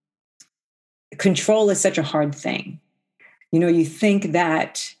control is such a hard thing. You think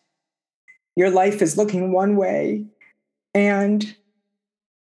that your life is looking one way and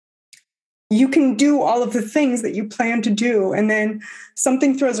you can do all of the things that you plan to do. And then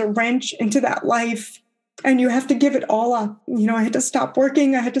something throws a wrench into that life and you have to give it all up. I had to stop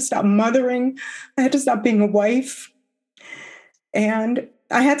working. I had to stop mothering. I had to stop being a wife. And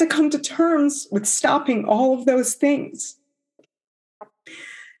I had to come to terms with stopping all of those things.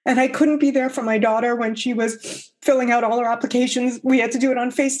 And I couldn't be there for my daughter when she was filling out all her applications. We had to do it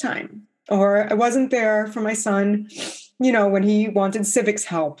on FaceTime. Or I wasn't there for my son, when he wanted civics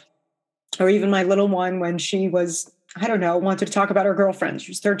help. Or even my little one when she was, wanted to talk about her girlfriend.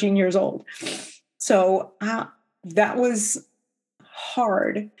 She was 13 years old. So that was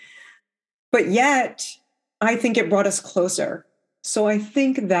hard. But yet, I think it brought us closer. So I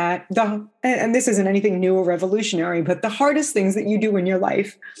think that and this isn't anything new or revolutionary, but the hardest things that you do in your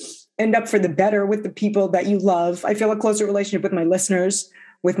life end up for the better with the people that you love. I feel a closer relationship with my listeners,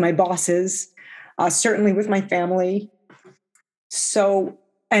 with my bosses, certainly with my family. So,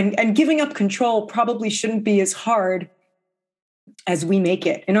 and giving up control probably shouldn't be as hard as we make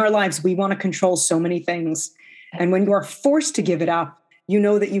it. In our lives, we want to control so many things. And when you are forced to give it up, you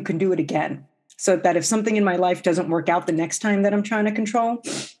know that you can do it again. So that if something in my life doesn't work out the next time that I'm trying to control,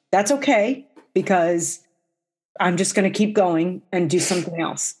 that's okay, because I'm just going to keep going and do something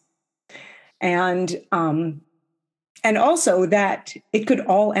else. And also that it could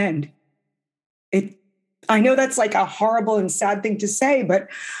all end. I know that's like a horrible and sad thing to say, but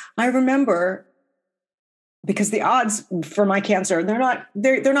I remember, because the odds for my cancer, they're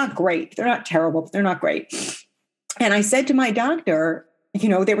not great. They're not terrible, but they're not great. And I said to my doctor,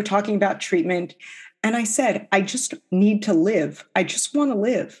 they were talking about treatment. And I said, I just need to live. I just want to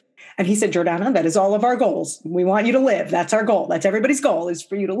live. And he said, Jordana, that is all of our goals. We want you to live. That's our goal. That's everybody's goal, is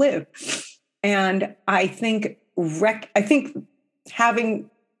for you to live. And I think having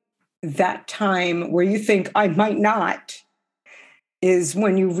that time where you think I might not is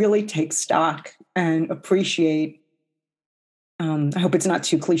when you really take stock and appreciate. I hope it's not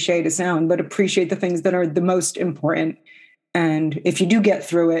too cliche to sound, but appreciate the things that are the most important. And if you do get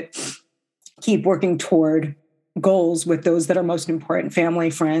through it, keep working toward goals with those that are most important: family,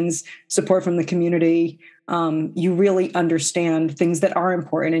 friends, support from the community. You really understand things that are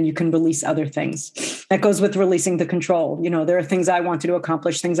important, and you can release other things. That goes with releasing the control. There are things I wanted to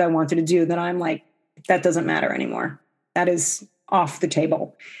accomplish, things I wanted to do that I'm like, that doesn't matter anymore. That is off the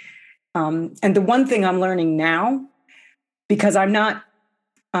table. And the one thing I'm learning now, because I'm not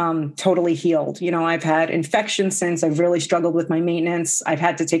totally healed. I've had infections since. I've really struggled with my maintenance. I've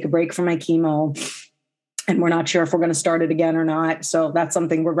had to take a break from my chemo, and we're not sure if we're going to start it again or not. So that's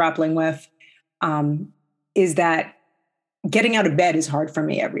something we're grappling with, is that getting out of bed is hard for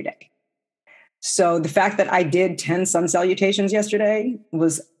me every day. So the fact that I did 10 sun salutations yesterday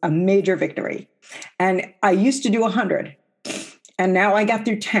was a major victory. And I used to do 100, and now I got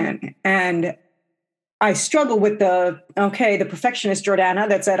through 10. And I struggle with the perfectionist Jordana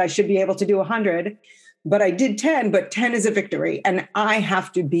that said I should be able to do 100, but I did 10, but 10 is a victory. And I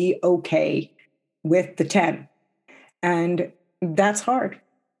have to be okay with the 10. And that's hard,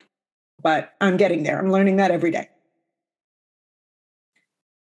 but I'm getting there. I'm learning that every day.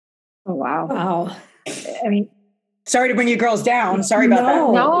 Oh, wow. Wow. I mean, sorry to bring you girls down. Sorry about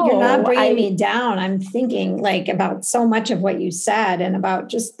that. No, you're not bringing me down. I'm thinking about so much of what you said, and about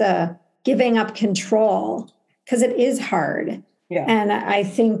just the giving up control, because it is hard. Yeah. And I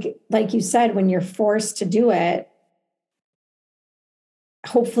think, like you said, when you're forced to do it,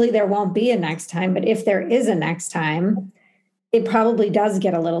 hopefully there won't be a next time. But if there is a next time, it probably does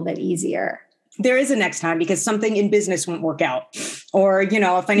get a little bit easier. There is a next time, because something in business won't work out, or,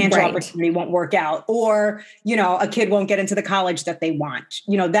 a financial opportunity won't work out, or, a kid won't get into the college that they want.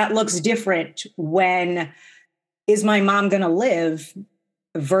 That looks different when is my mom going to live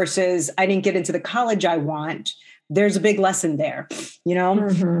versus I didn't get into the college I want. There's a big lesson there,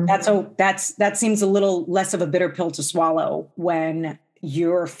 Mm-hmm. That seems a little less of a bitter pill to swallow when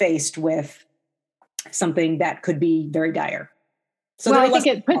you're faced with something that could be very dire. So I think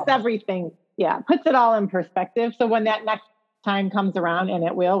it puts puts it all in perspective. So when that next time comes around, and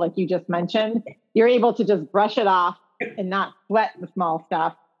it will, like you just mentioned, you're able to just brush it off and not sweat the small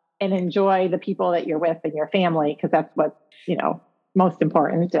stuff and enjoy the people that you're with and your family, because that's what's, most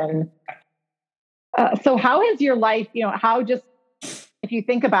important. And so how has your life, if you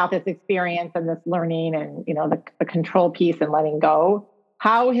think about this experience and this learning and, the control piece and letting go,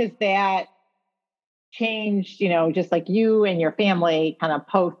 how has that changed, just like you and your family kind of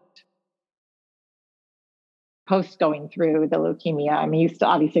post going through the leukemia? I mean,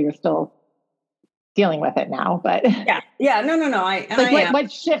 you're still dealing with it now, but yeah, no.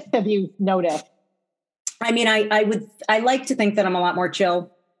 What shifts have you noticed? I mean, I like to think that I'm a lot more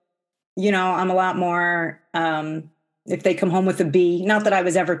chill. I'm a lot more, if they come home with a B, not that I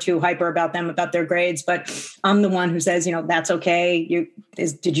was ever too hyper about them, about their grades, but I'm the one who says, that's okay.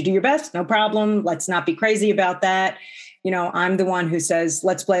 Did you do your best? No problem. Let's not be crazy about that. I'm the one who says,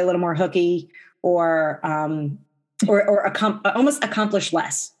 let's play a little more hooky or almost accomplish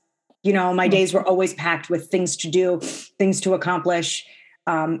less. My days were always packed with things to do, things to accomplish.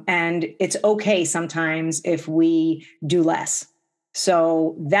 And it's okay sometimes if we do less.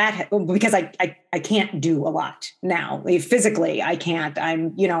 So because I can't do a lot now. Physically, I can't.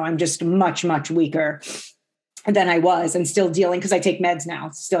 I'm just much, much weaker than I was, and still dealing, because I take meds now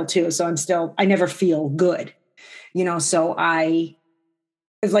still too. So I never feel good, so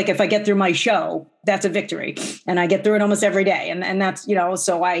it's like, if I get through my show, that's a victory, and I get through it almost every day. And that's,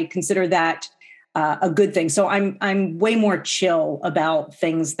 so I consider that a good thing. So I'm way more chill about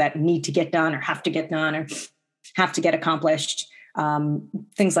things that need to get done or have to get done or have to get accomplished.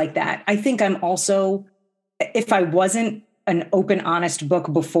 Things like that. I think I'm also, if I wasn't an open, honest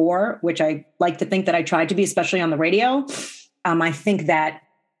book before, which I like to think that I tried to be, especially on the radio, I think that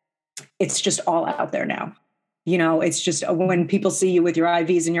it's just all out there now. It's just when people see you with your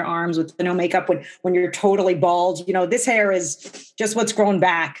IVs in your arms, with no makeup, when you're totally bald, this hair is just what's grown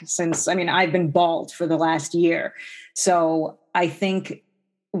back since, I've been bald for the last year. So I think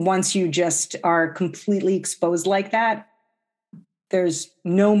once you just are completely exposed like that, there's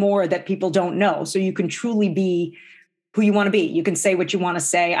no more that people don't know. So you can truly be who you want to be. You can say what you want to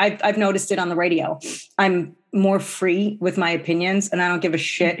say. I've noticed it on the radio. I'm more free with my opinions, and I don't give a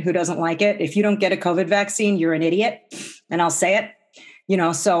shit who doesn't like it. If you don't get a COVID vaccine, you're an idiot, and I'll say it.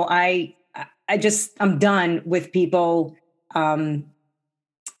 So I'm done with people,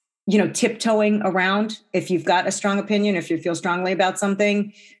 tiptoeing around. If you've got a strong opinion, if you feel strongly about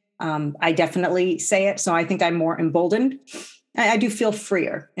something, I definitely say it. So I think I'm more emboldened. I do feel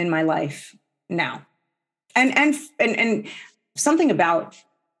freer in my life now. And something about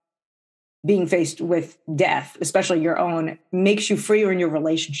being faced with death, especially your own, makes you freer in your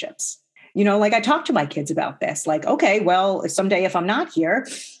relationships. Like I talk to my kids about this, like, okay, well, someday if I'm not here,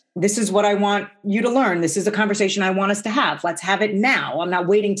 this is what I want you to learn. This is a conversation I want us to have. Let's have it now. I'm not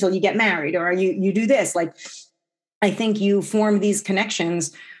waiting till you get married or you do this. Like, I think you form these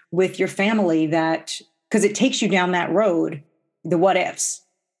connections with your family because it takes you down that road, the what ifs.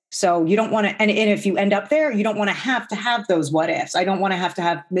 So you don't want to, and if you end up there, you don't want to have those what ifs. I don't want to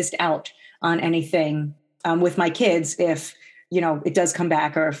have missed out on anything with my kids if, it does come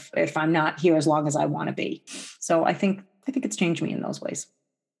back, or if I'm not here as long as I want to be. So I think it's changed me in those ways.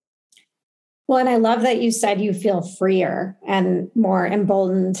 Well, and I love that you said you feel freer and more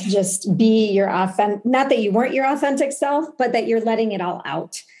emboldened to just be your not that you weren't your authentic self, but that you're letting it all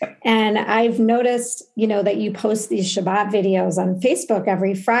out. And I've noticed, that you post these Shabbat videos on Facebook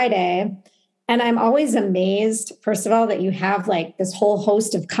every Friday. And I'm always amazed, first of all, that you have like this whole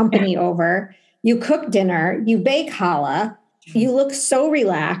host of company over. You cook dinner, you bake challah, you look so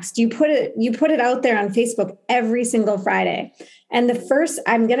relaxed. You put it out there on Facebook every single Friday. And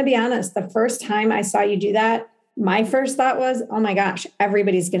I'm going to be honest, the first time I saw you do that, my first thought was, oh my gosh,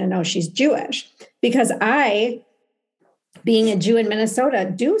 everybody's going to know she's Jewish. Because I, being a Jew in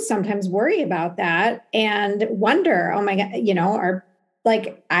Minnesota, do sometimes worry about that and wonder, oh my God,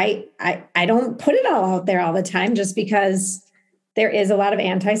 I don't put it all out there all the time just because there is a lot of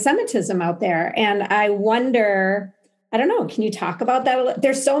anti-Semitism out there. And I wonder, I don't know, can you talk about that?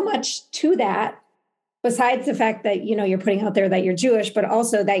 There's so much to that. Besides the fact that, you're putting out there that you're Jewish, but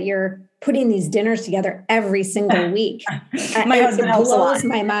also that you're putting these dinners together every single week. My husband helps a lot. Blows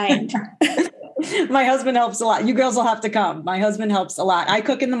my mind. My husband helps a lot. You girls will have to come. My husband helps a lot. I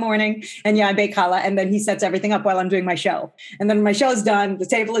cook in the morning and I bake challah, and then he sets everything up while I'm doing my show. And then when my show is done, the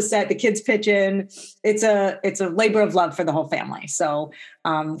table is set, the kids pitch in. It's a labor of love for the whole family. So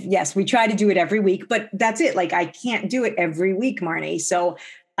yes, we try to do it every week, but that's it. Like I can't do it every week, Marnie. So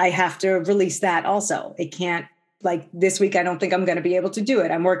I have to release that also. It can't, like this week, I don't think I'm going to be able to do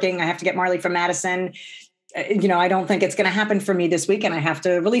it. I'm working. I have to get Marley from Madison. I don't think it's going to happen for me this week, and I have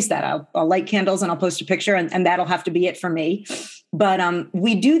to release that. I'll light candles and I'll post a picture, and that'll have to be it for me. But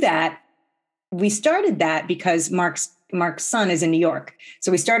we do that. We started that because Mark's son is in New York.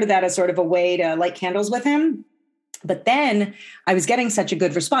 So we started that as sort of a way to light candles with him. But then I was getting such a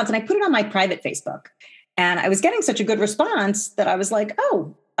good response, and I put it on my private Facebook. And I was getting such a good response that I was like,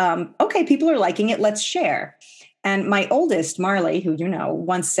 okay, people are liking it. Let's share. And my oldest, Marley, who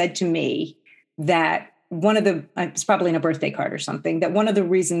once said to me that it's probably in a birthday card or something, that one of the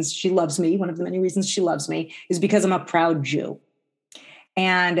reasons she loves me, one of the many reasons she loves me, is because I'm a proud Jew.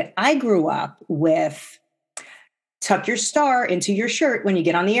 And I grew up with tuck your star into your shirt when you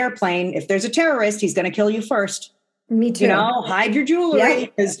get on the airplane. If there's a terrorist, he's going to kill you first. Me too. Hide your jewelry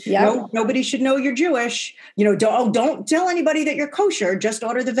because nobody should know you're Jewish. Because hide your jewelry because nobody should know you're Jewish. Don't tell anybody that you're kosher. Just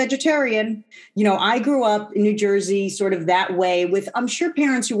order the vegetarian. I grew up in New Jersey sort of that way with, I'm sure,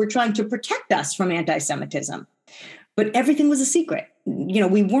 parents who were trying to protect us from anti-Semitism, but everything was a secret.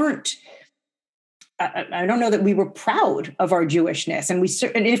 We weren't. I don't know that we were proud of our Jewishness,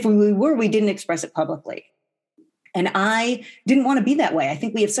 and if we were, we didn't express it publicly. And I didn't want to be that way. I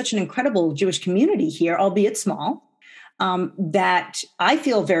think we have such an incredible Jewish community here, albeit small, that I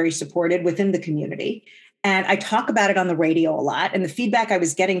feel very supported within the community. And I talk about it on the radio a lot. And the feedback I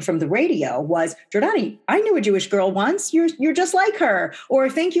was getting from the radio was, Jordana, I knew a Jewish girl once. You're just like her. Or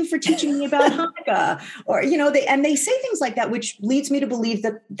thank you for teaching me about Hanukkah. Or, they say things like that, which leads me to believe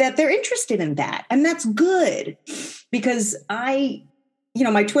that they're interested in that. And that's good because my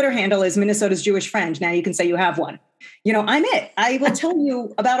Twitter handle is Minnesota's Jewish Friend. Now you can say you have one. I'm it. I will tell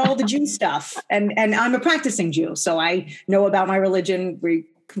you about all the Jew stuff. And I'm a practicing Jew. So I know about my religion. We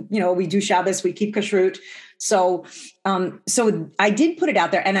do Shabbos, we keep kashrut. So I did put it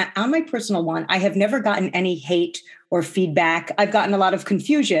out there. And on my personal one, I have never gotten any hate or feedback. I've gotten a lot of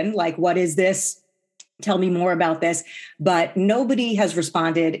confusion, like, what is this? Tell me more about this. But nobody has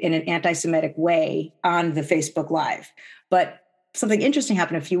responded in an anti-Semitic way on the Facebook Live. But something interesting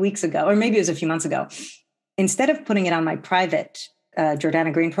happened a few weeks ago, or maybe it was a few months ago. Instead of putting it on my private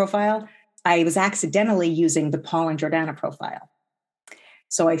Jordana Green profile, I was accidentally using the Paul and Jordana profile.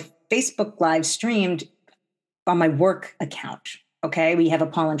 So I Facebook Live streamed on my work account. Okay, we have a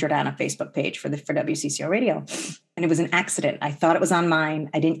Paul and Jordana Facebook page for WCCO Radio, and it was an accident. I thought it was on mine.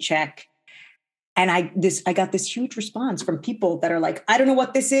 I didn't check. And I got this huge response from people that are like, I don't know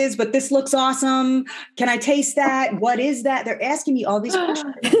what this is, but this looks awesome. Can I taste that? What is that? They're asking me all these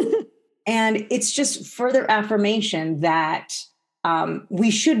questions. And it's just further affirmation that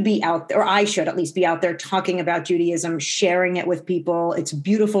we should be out there, or I should at least be out there talking about Judaism, sharing it with people. It's a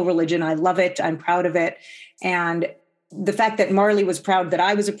beautiful religion. I love it. I'm proud of it. And the fact that Marley was proud that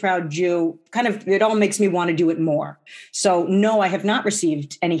I was a proud Jew, it all makes me want to do it more. So no, I have not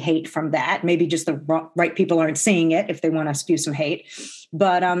received any hate from that. Maybe just the right people aren't seeing it if they want to spew some hate.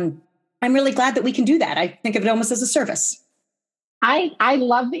 But I'm really glad that we can do that. I think of it almost as a service. I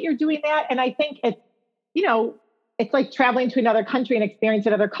love that you're doing that. And I think it's like traveling to another country and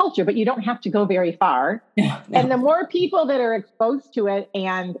experiencing another culture, but you don't have to go very far. Yeah, no. And the more people that are exposed to it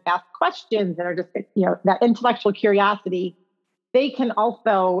and ask questions and are just, that intellectual curiosity, they can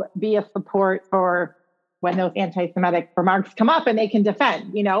also be a support for when those anti-Semitic remarks come up and they can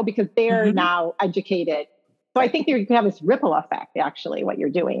defend, because they're now educated. So I think you can have this ripple effect, actually, what you're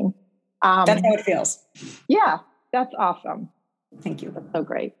doing. That's how it feels. Yeah, that's awesome. Thank you. That's so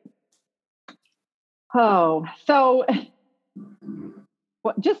great. Oh, so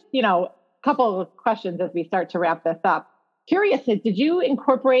just, a couple of questions as we start to wrap this up. Curious, did you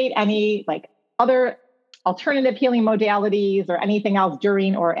incorporate any other alternative healing modalities or anything else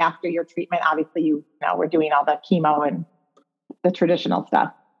during or after your treatment? Obviously, you know, we're doing all the chemo and the traditional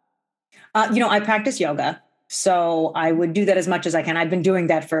stuff. I practice yoga, so I would do that as much as I can. I've been doing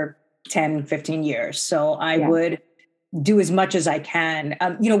that for 10, 15 years. So I would do as much as I can.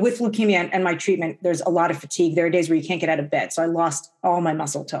 With leukemia and my treatment, there's a lot of fatigue. There are days where you can't get out of bed. So I lost all my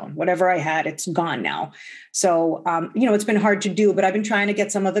muscle tone. Whatever I had, it's gone now. So, it's been hard to do, but I've been trying to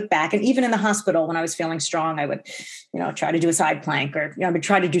get some of it back. And even in the hospital, when I was feeling strong, I would, try to do a side plank or, I would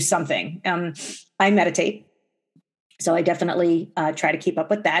try to do something. I meditate. So I definitely try to keep up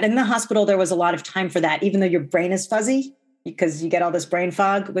with that. In the hospital, there was a lot of time for that, even though your brain is fuzzy because you get all this brain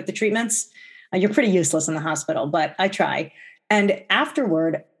fog with the treatments. You're pretty useless in the hospital, but I try. And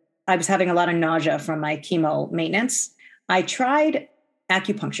afterward, I was having a lot of nausea from my chemo maintenance. I tried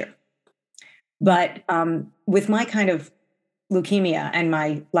acupuncture, but with my kind of leukemia and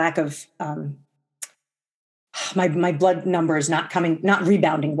my lack of my blood numbers not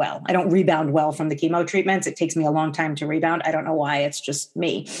rebounding well. I don't rebound well from the chemo treatments. It takes me a long time to rebound. I don't know why. It's just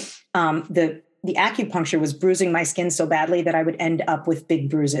me. The acupuncture was bruising my skin so badly that I would end up with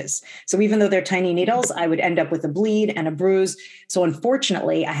big bruises. So even though they're tiny needles, I would end up with a bleed and a bruise. So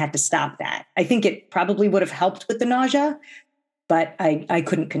unfortunately, I had to stop that. I think it probably would have helped with the nausea, but I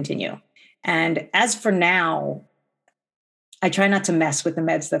couldn't continue. And as for now, I try not to mess with the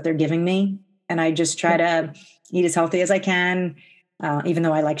meds that they're giving me. And I just try to eat as healthy as I can, even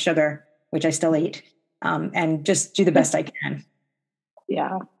though I like sugar, which I still eat, and just do the best I can.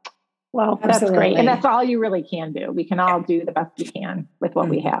 Yeah. Well, that's great. And that's all you really can do. We can all do the best we can with what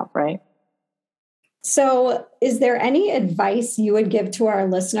we have, right? So is there any advice you would give to our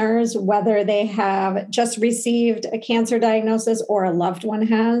listeners, whether they have just received a cancer diagnosis or a loved one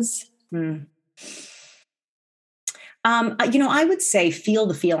has? I would say feel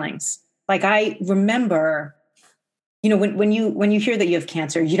the feelings. Like I remember, when you hear that you have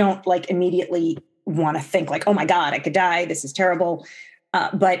cancer, you don't like immediately want to think like, oh my God, I could die. This is terrible.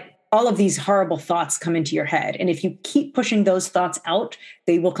 But all of these horrible thoughts come into your head. And if you keep pushing those thoughts out,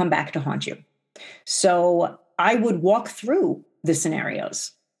 they will come back to haunt you. So I would walk through the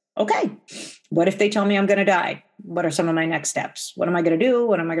scenarios. Okay, what if they tell me I'm going to die? What are some of my next steps? What am I going to do?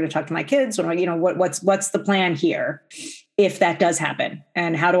 What am I going to talk to my kids? What's the plan here if that does happen?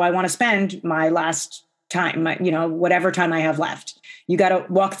 And how do I want to spend my last time, whatever time I have left? You got to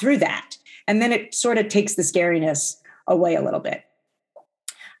walk through that. And then it sort of takes the scariness away a little bit.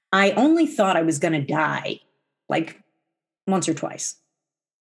 I only thought I was going to die like once or twice.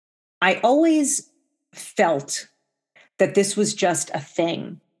 I always felt that this was just a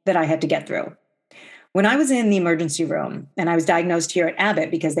thing that I had to get through. When I was in the emergency room and I was diagnosed here at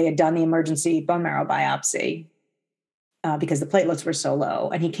Abbott because they had done the emergency bone marrow biopsy because the platelets were so low.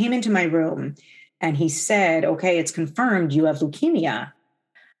 And he came into my room and he said, okay, it's confirmed you have leukemia.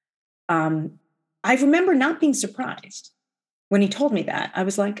 I remember not being surprised when he told me that. I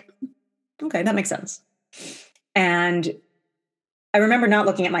was like, okay, that makes sense. And I remember not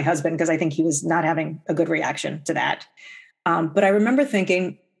looking at my husband because I think he was not having a good reaction to that. But I remember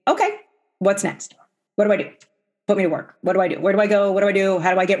thinking, okay, what's next? What do I do? Put me to work. What do I do? Where do I go? What do I do?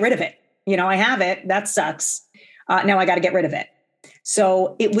 How do I get rid of it? I have it. That sucks. Now I got to get rid of it.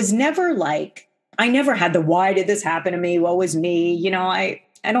 So it was never like, I never had the, why did this happen to me? Woe is me.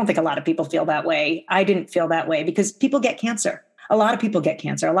 I don't think a lot of people feel that way. I didn't feel that way because people get cancer. A lot of people get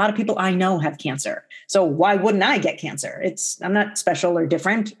cancer. A lot of people I know have cancer. So why wouldn't I get cancer? I'm not special or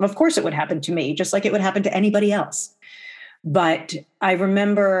different. Of course it would happen to me, just like it would happen to anybody else. But I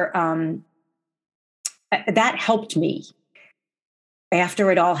remember that helped me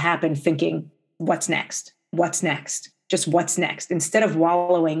after it all happened, thinking, what's next? What's next? Just what's next? Instead of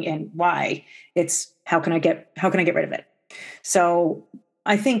wallowing in why, it's how can I get rid of it? So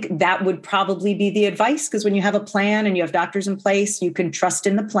I think that would probably be the advice, because when you have a plan and you have doctors in place, you can trust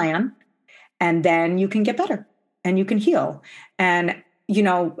in the plan and then you can get better and you can heal. And I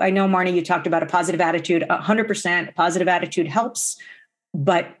know, Marnie, you talked about a positive attitude. 100% a positive attitude helps.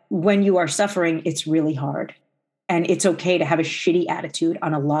 But when you are suffering, it's really hard. And it's okay to have a shitty attitude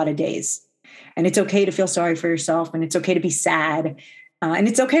on a lot of days. And it's okay to feel sorry for yourself. And it's okay to be sad. And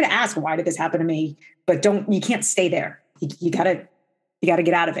it's okay to ask, why did this happen to me? But you can't stay there. You gotta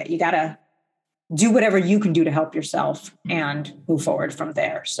get out of it. You gotta do whatever you can do to help yourself and move forward from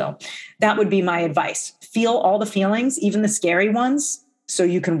there. So that would be my advice. Feel all the feelings, even the scary ones, so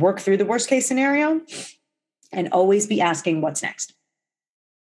you can work through the worst case scenario, and always be asking what's next.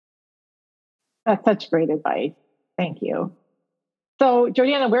 That's such great advice. Thank you. So,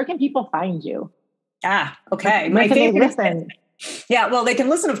 Jordana, where can people find you? Okay. Where can they listen? Yeah, well, they can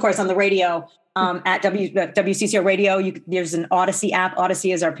listen, of course, on the radio at WCCO Radio. There's an Odyssey app.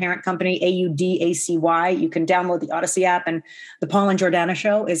 Odyssey is our parent company, AUDACY. You can download the Odyssey app. And the Paul and Jordana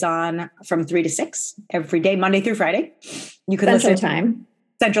show is on from 3 to 6 every day, Monday through Friday. You can listen.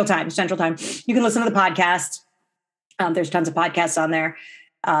 Central time. You can listen to the podcast. There's tons of podcasts on there.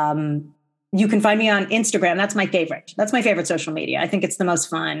 You can find me on Instagram. That's my favorite. That's my favorite social media. I think it's the most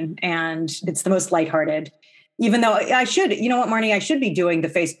fun and it's the most lighthearted. Even though I should, you know what, Marnie, I should be doing the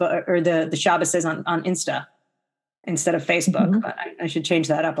Facebook or the Shabbases on Insta instead of Facebook. Mm-hmm. But I should change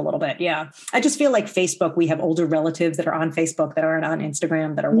that up a little bit. Yeah. I just feel like Facebook, we have older relatives that are on Facebook that aren't on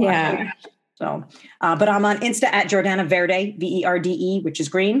Instagram that are watching. Yeah. So, but I'm on Insta at Jordana Verde, Verde, which is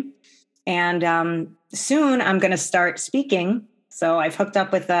green. And soon I'm going to start speaking. So I've hooked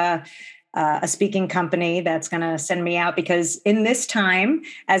up with a speaking company that's going to send me out, because in this time,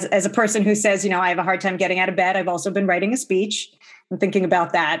 as a person who says, I have a hard time getting out of bed, I've also been writing a speech and thinking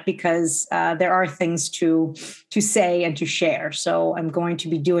about that, because there are things to say and to share. So I'm going to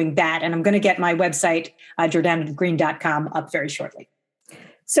be doing that, and I'm going to get my website, JordanaGreen.com, up very shortly.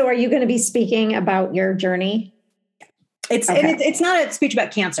 So are you going to be speaking about your journey? And it's not a speech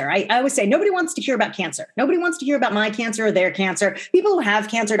about cancer. I always say nobody wants to hear about cancer. Nobody wants to hear about my cancer or their cancer. People who have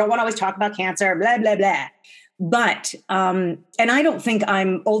cancer don't want to always talk about cancer, blah, blah, blah. But, and I don't think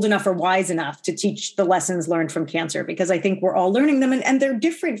I'm old enough or wise enough to teach the lessons learned from cancer, because I think we're all learning them, and they're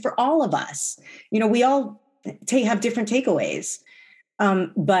different for all of us. We all have different takeaways.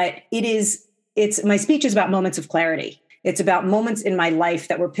 But it's my speech is about moments of clarity. It's about moments in my life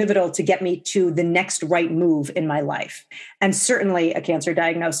that were pivotal to get me to the next right move in my life. And certainly a cancer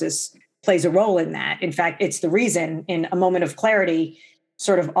diagnosis plays a role in that. In fact, it's the reason in a moment of clarity,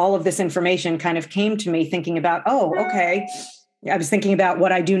 sort of all of this information kind of came to me thinking about, okay, I was thinking about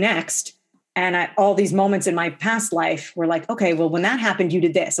what I do next. And all these moments in my past life were like, okay, well, when that happened, you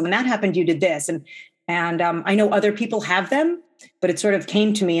did this. And when that happened, you did this. And I know other people have them, but it sort of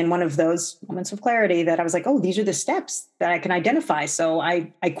came to me in one of those moments of clarity that I was like, oh, these are the steps that I can identify. So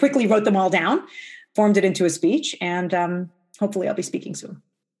I quickly wrote them all down, formed it into a speech, and hopefully I'll be speaking soon.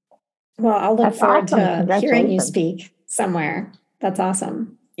 Well, I'll look forward awesome. to hearing you speak somewhere. That's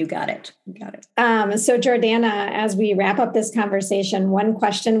awesome. You got it. You got it. So Jordana, as we wrap up this conversation, one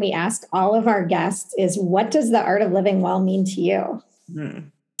question we ask all of our guests is, what does the art of living well mean to you?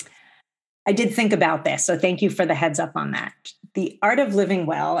 I did think about this, so thank you for the heads up on that. The art of living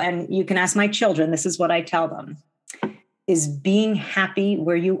well, and you can ask my children, this is what I tell them, is being happy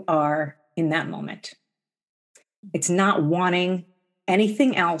where you are in that moment. It's not wanting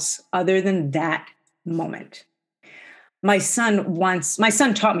anything else other than that moment. My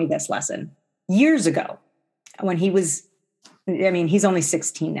son taught me this lesson years ago when he's only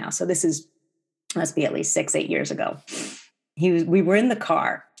 16 now. So must be at least 6-8 years ago. We were in the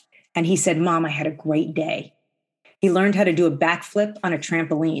car and he said, Mom, I had a great day. He learned how to do a backflip on a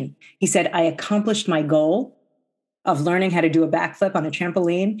trampoline. He said, I accomplished my goal of learning how to do a backflip on a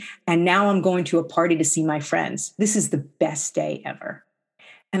trampoline. And now I'm going to a party to see my friends. This is the best day ever.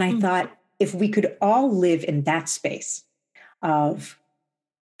 And I thought, if we could all live in that space of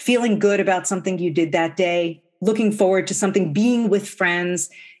feeling good about something you did that day, looking forward to something, being with friends.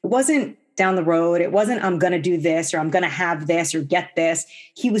 It wasn't down the road. It wasn't, I'm going to do this or I'm going to have this or get this.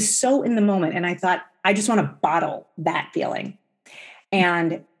 He was so in the moment. And I thought, I just want to bottle that feeling.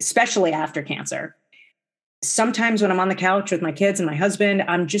 And especially after cancer, sometimes when I'm on the couch with my kids and my husband,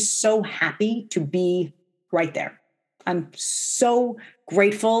 I'm just so happy to be right there. I'm so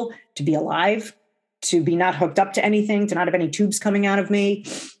grateful to be alive, to be not hooked up to anything, to not have any tubes coming out of me,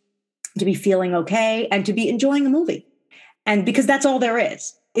 to be feeling okay, and to be enjoying a movie. And because that's all there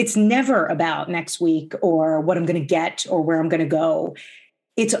is. It's never about next week or what I'm going to get or where I'm going to go.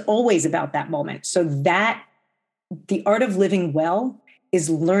 It's always about that moment. So that the art of living well is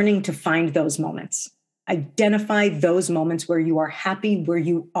learning to find those moments. Identify those moments where you are happy, where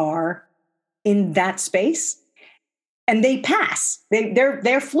you are in that space. And they pass.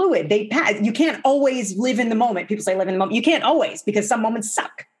 They're fluid. They pass. You can't always live in the moment. People say live in the moment. You can't always, because some moments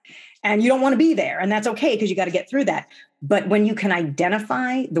suck and you don't want to be there. And that's okay, because you got to get through that. But when you can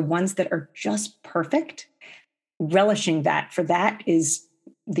identify the ones that are just perfect, relishing that is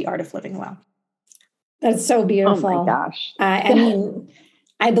the art of living well. That's so beautiful. Oh my gosh. I mean,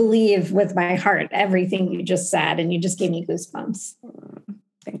 I believe with my heart everything you just said, and you just gave me goosebumps.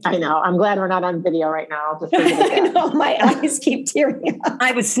 I know. I'm glad we're not on video right now. I know, my eyes keep tearing up.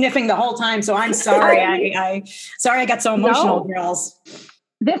 I was sniffing the whole time, so I'm sorry. I got so emotional, girls.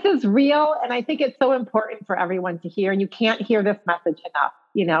 This is real, and I think it's so important for everyone to hear. And you can't hear this message enough.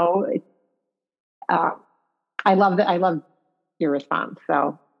 You know, I love that. I love your response.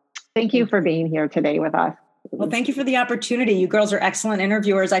 So, thank you for being here today with us. Well, thank you for the opportunity. You girls are excellent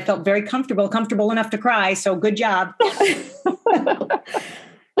interviewers. I felt very comfortable enough to cry. So, good job.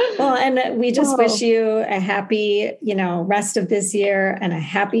 Well, and we just wish you a happy, rest of this year and a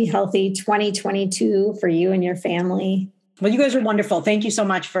happy, healthy 2022 for you and your family. Well, you guys are wonderful. Thank you so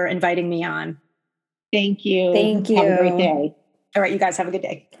much for inviting me on. Thank you. Thank you. Have a great day. All right, you guys have a good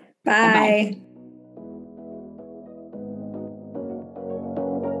day. Bye. Bye-bye.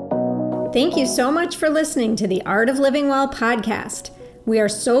 Thank you so much for listening to the Art of Living Well podcast. We are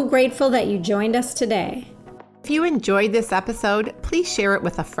so grateful that you joined us today. If you enjoyed this episode, please share it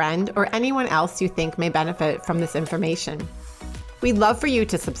with a friend or anyone else you think may benefit from this information. We'd love for you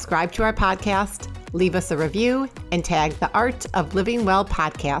to subscribe to our podcast, leave us a review, and tag the Art of Living Well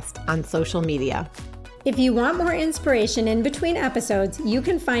podcast on social media. If you want more inspiration in between episodes, you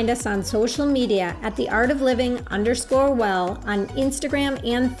can find us on social media at theartofliving_well on Instagram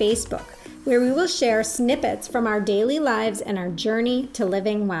and Facebook, where we will share snippets from our daily lives and our journey to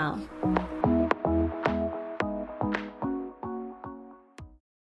living well.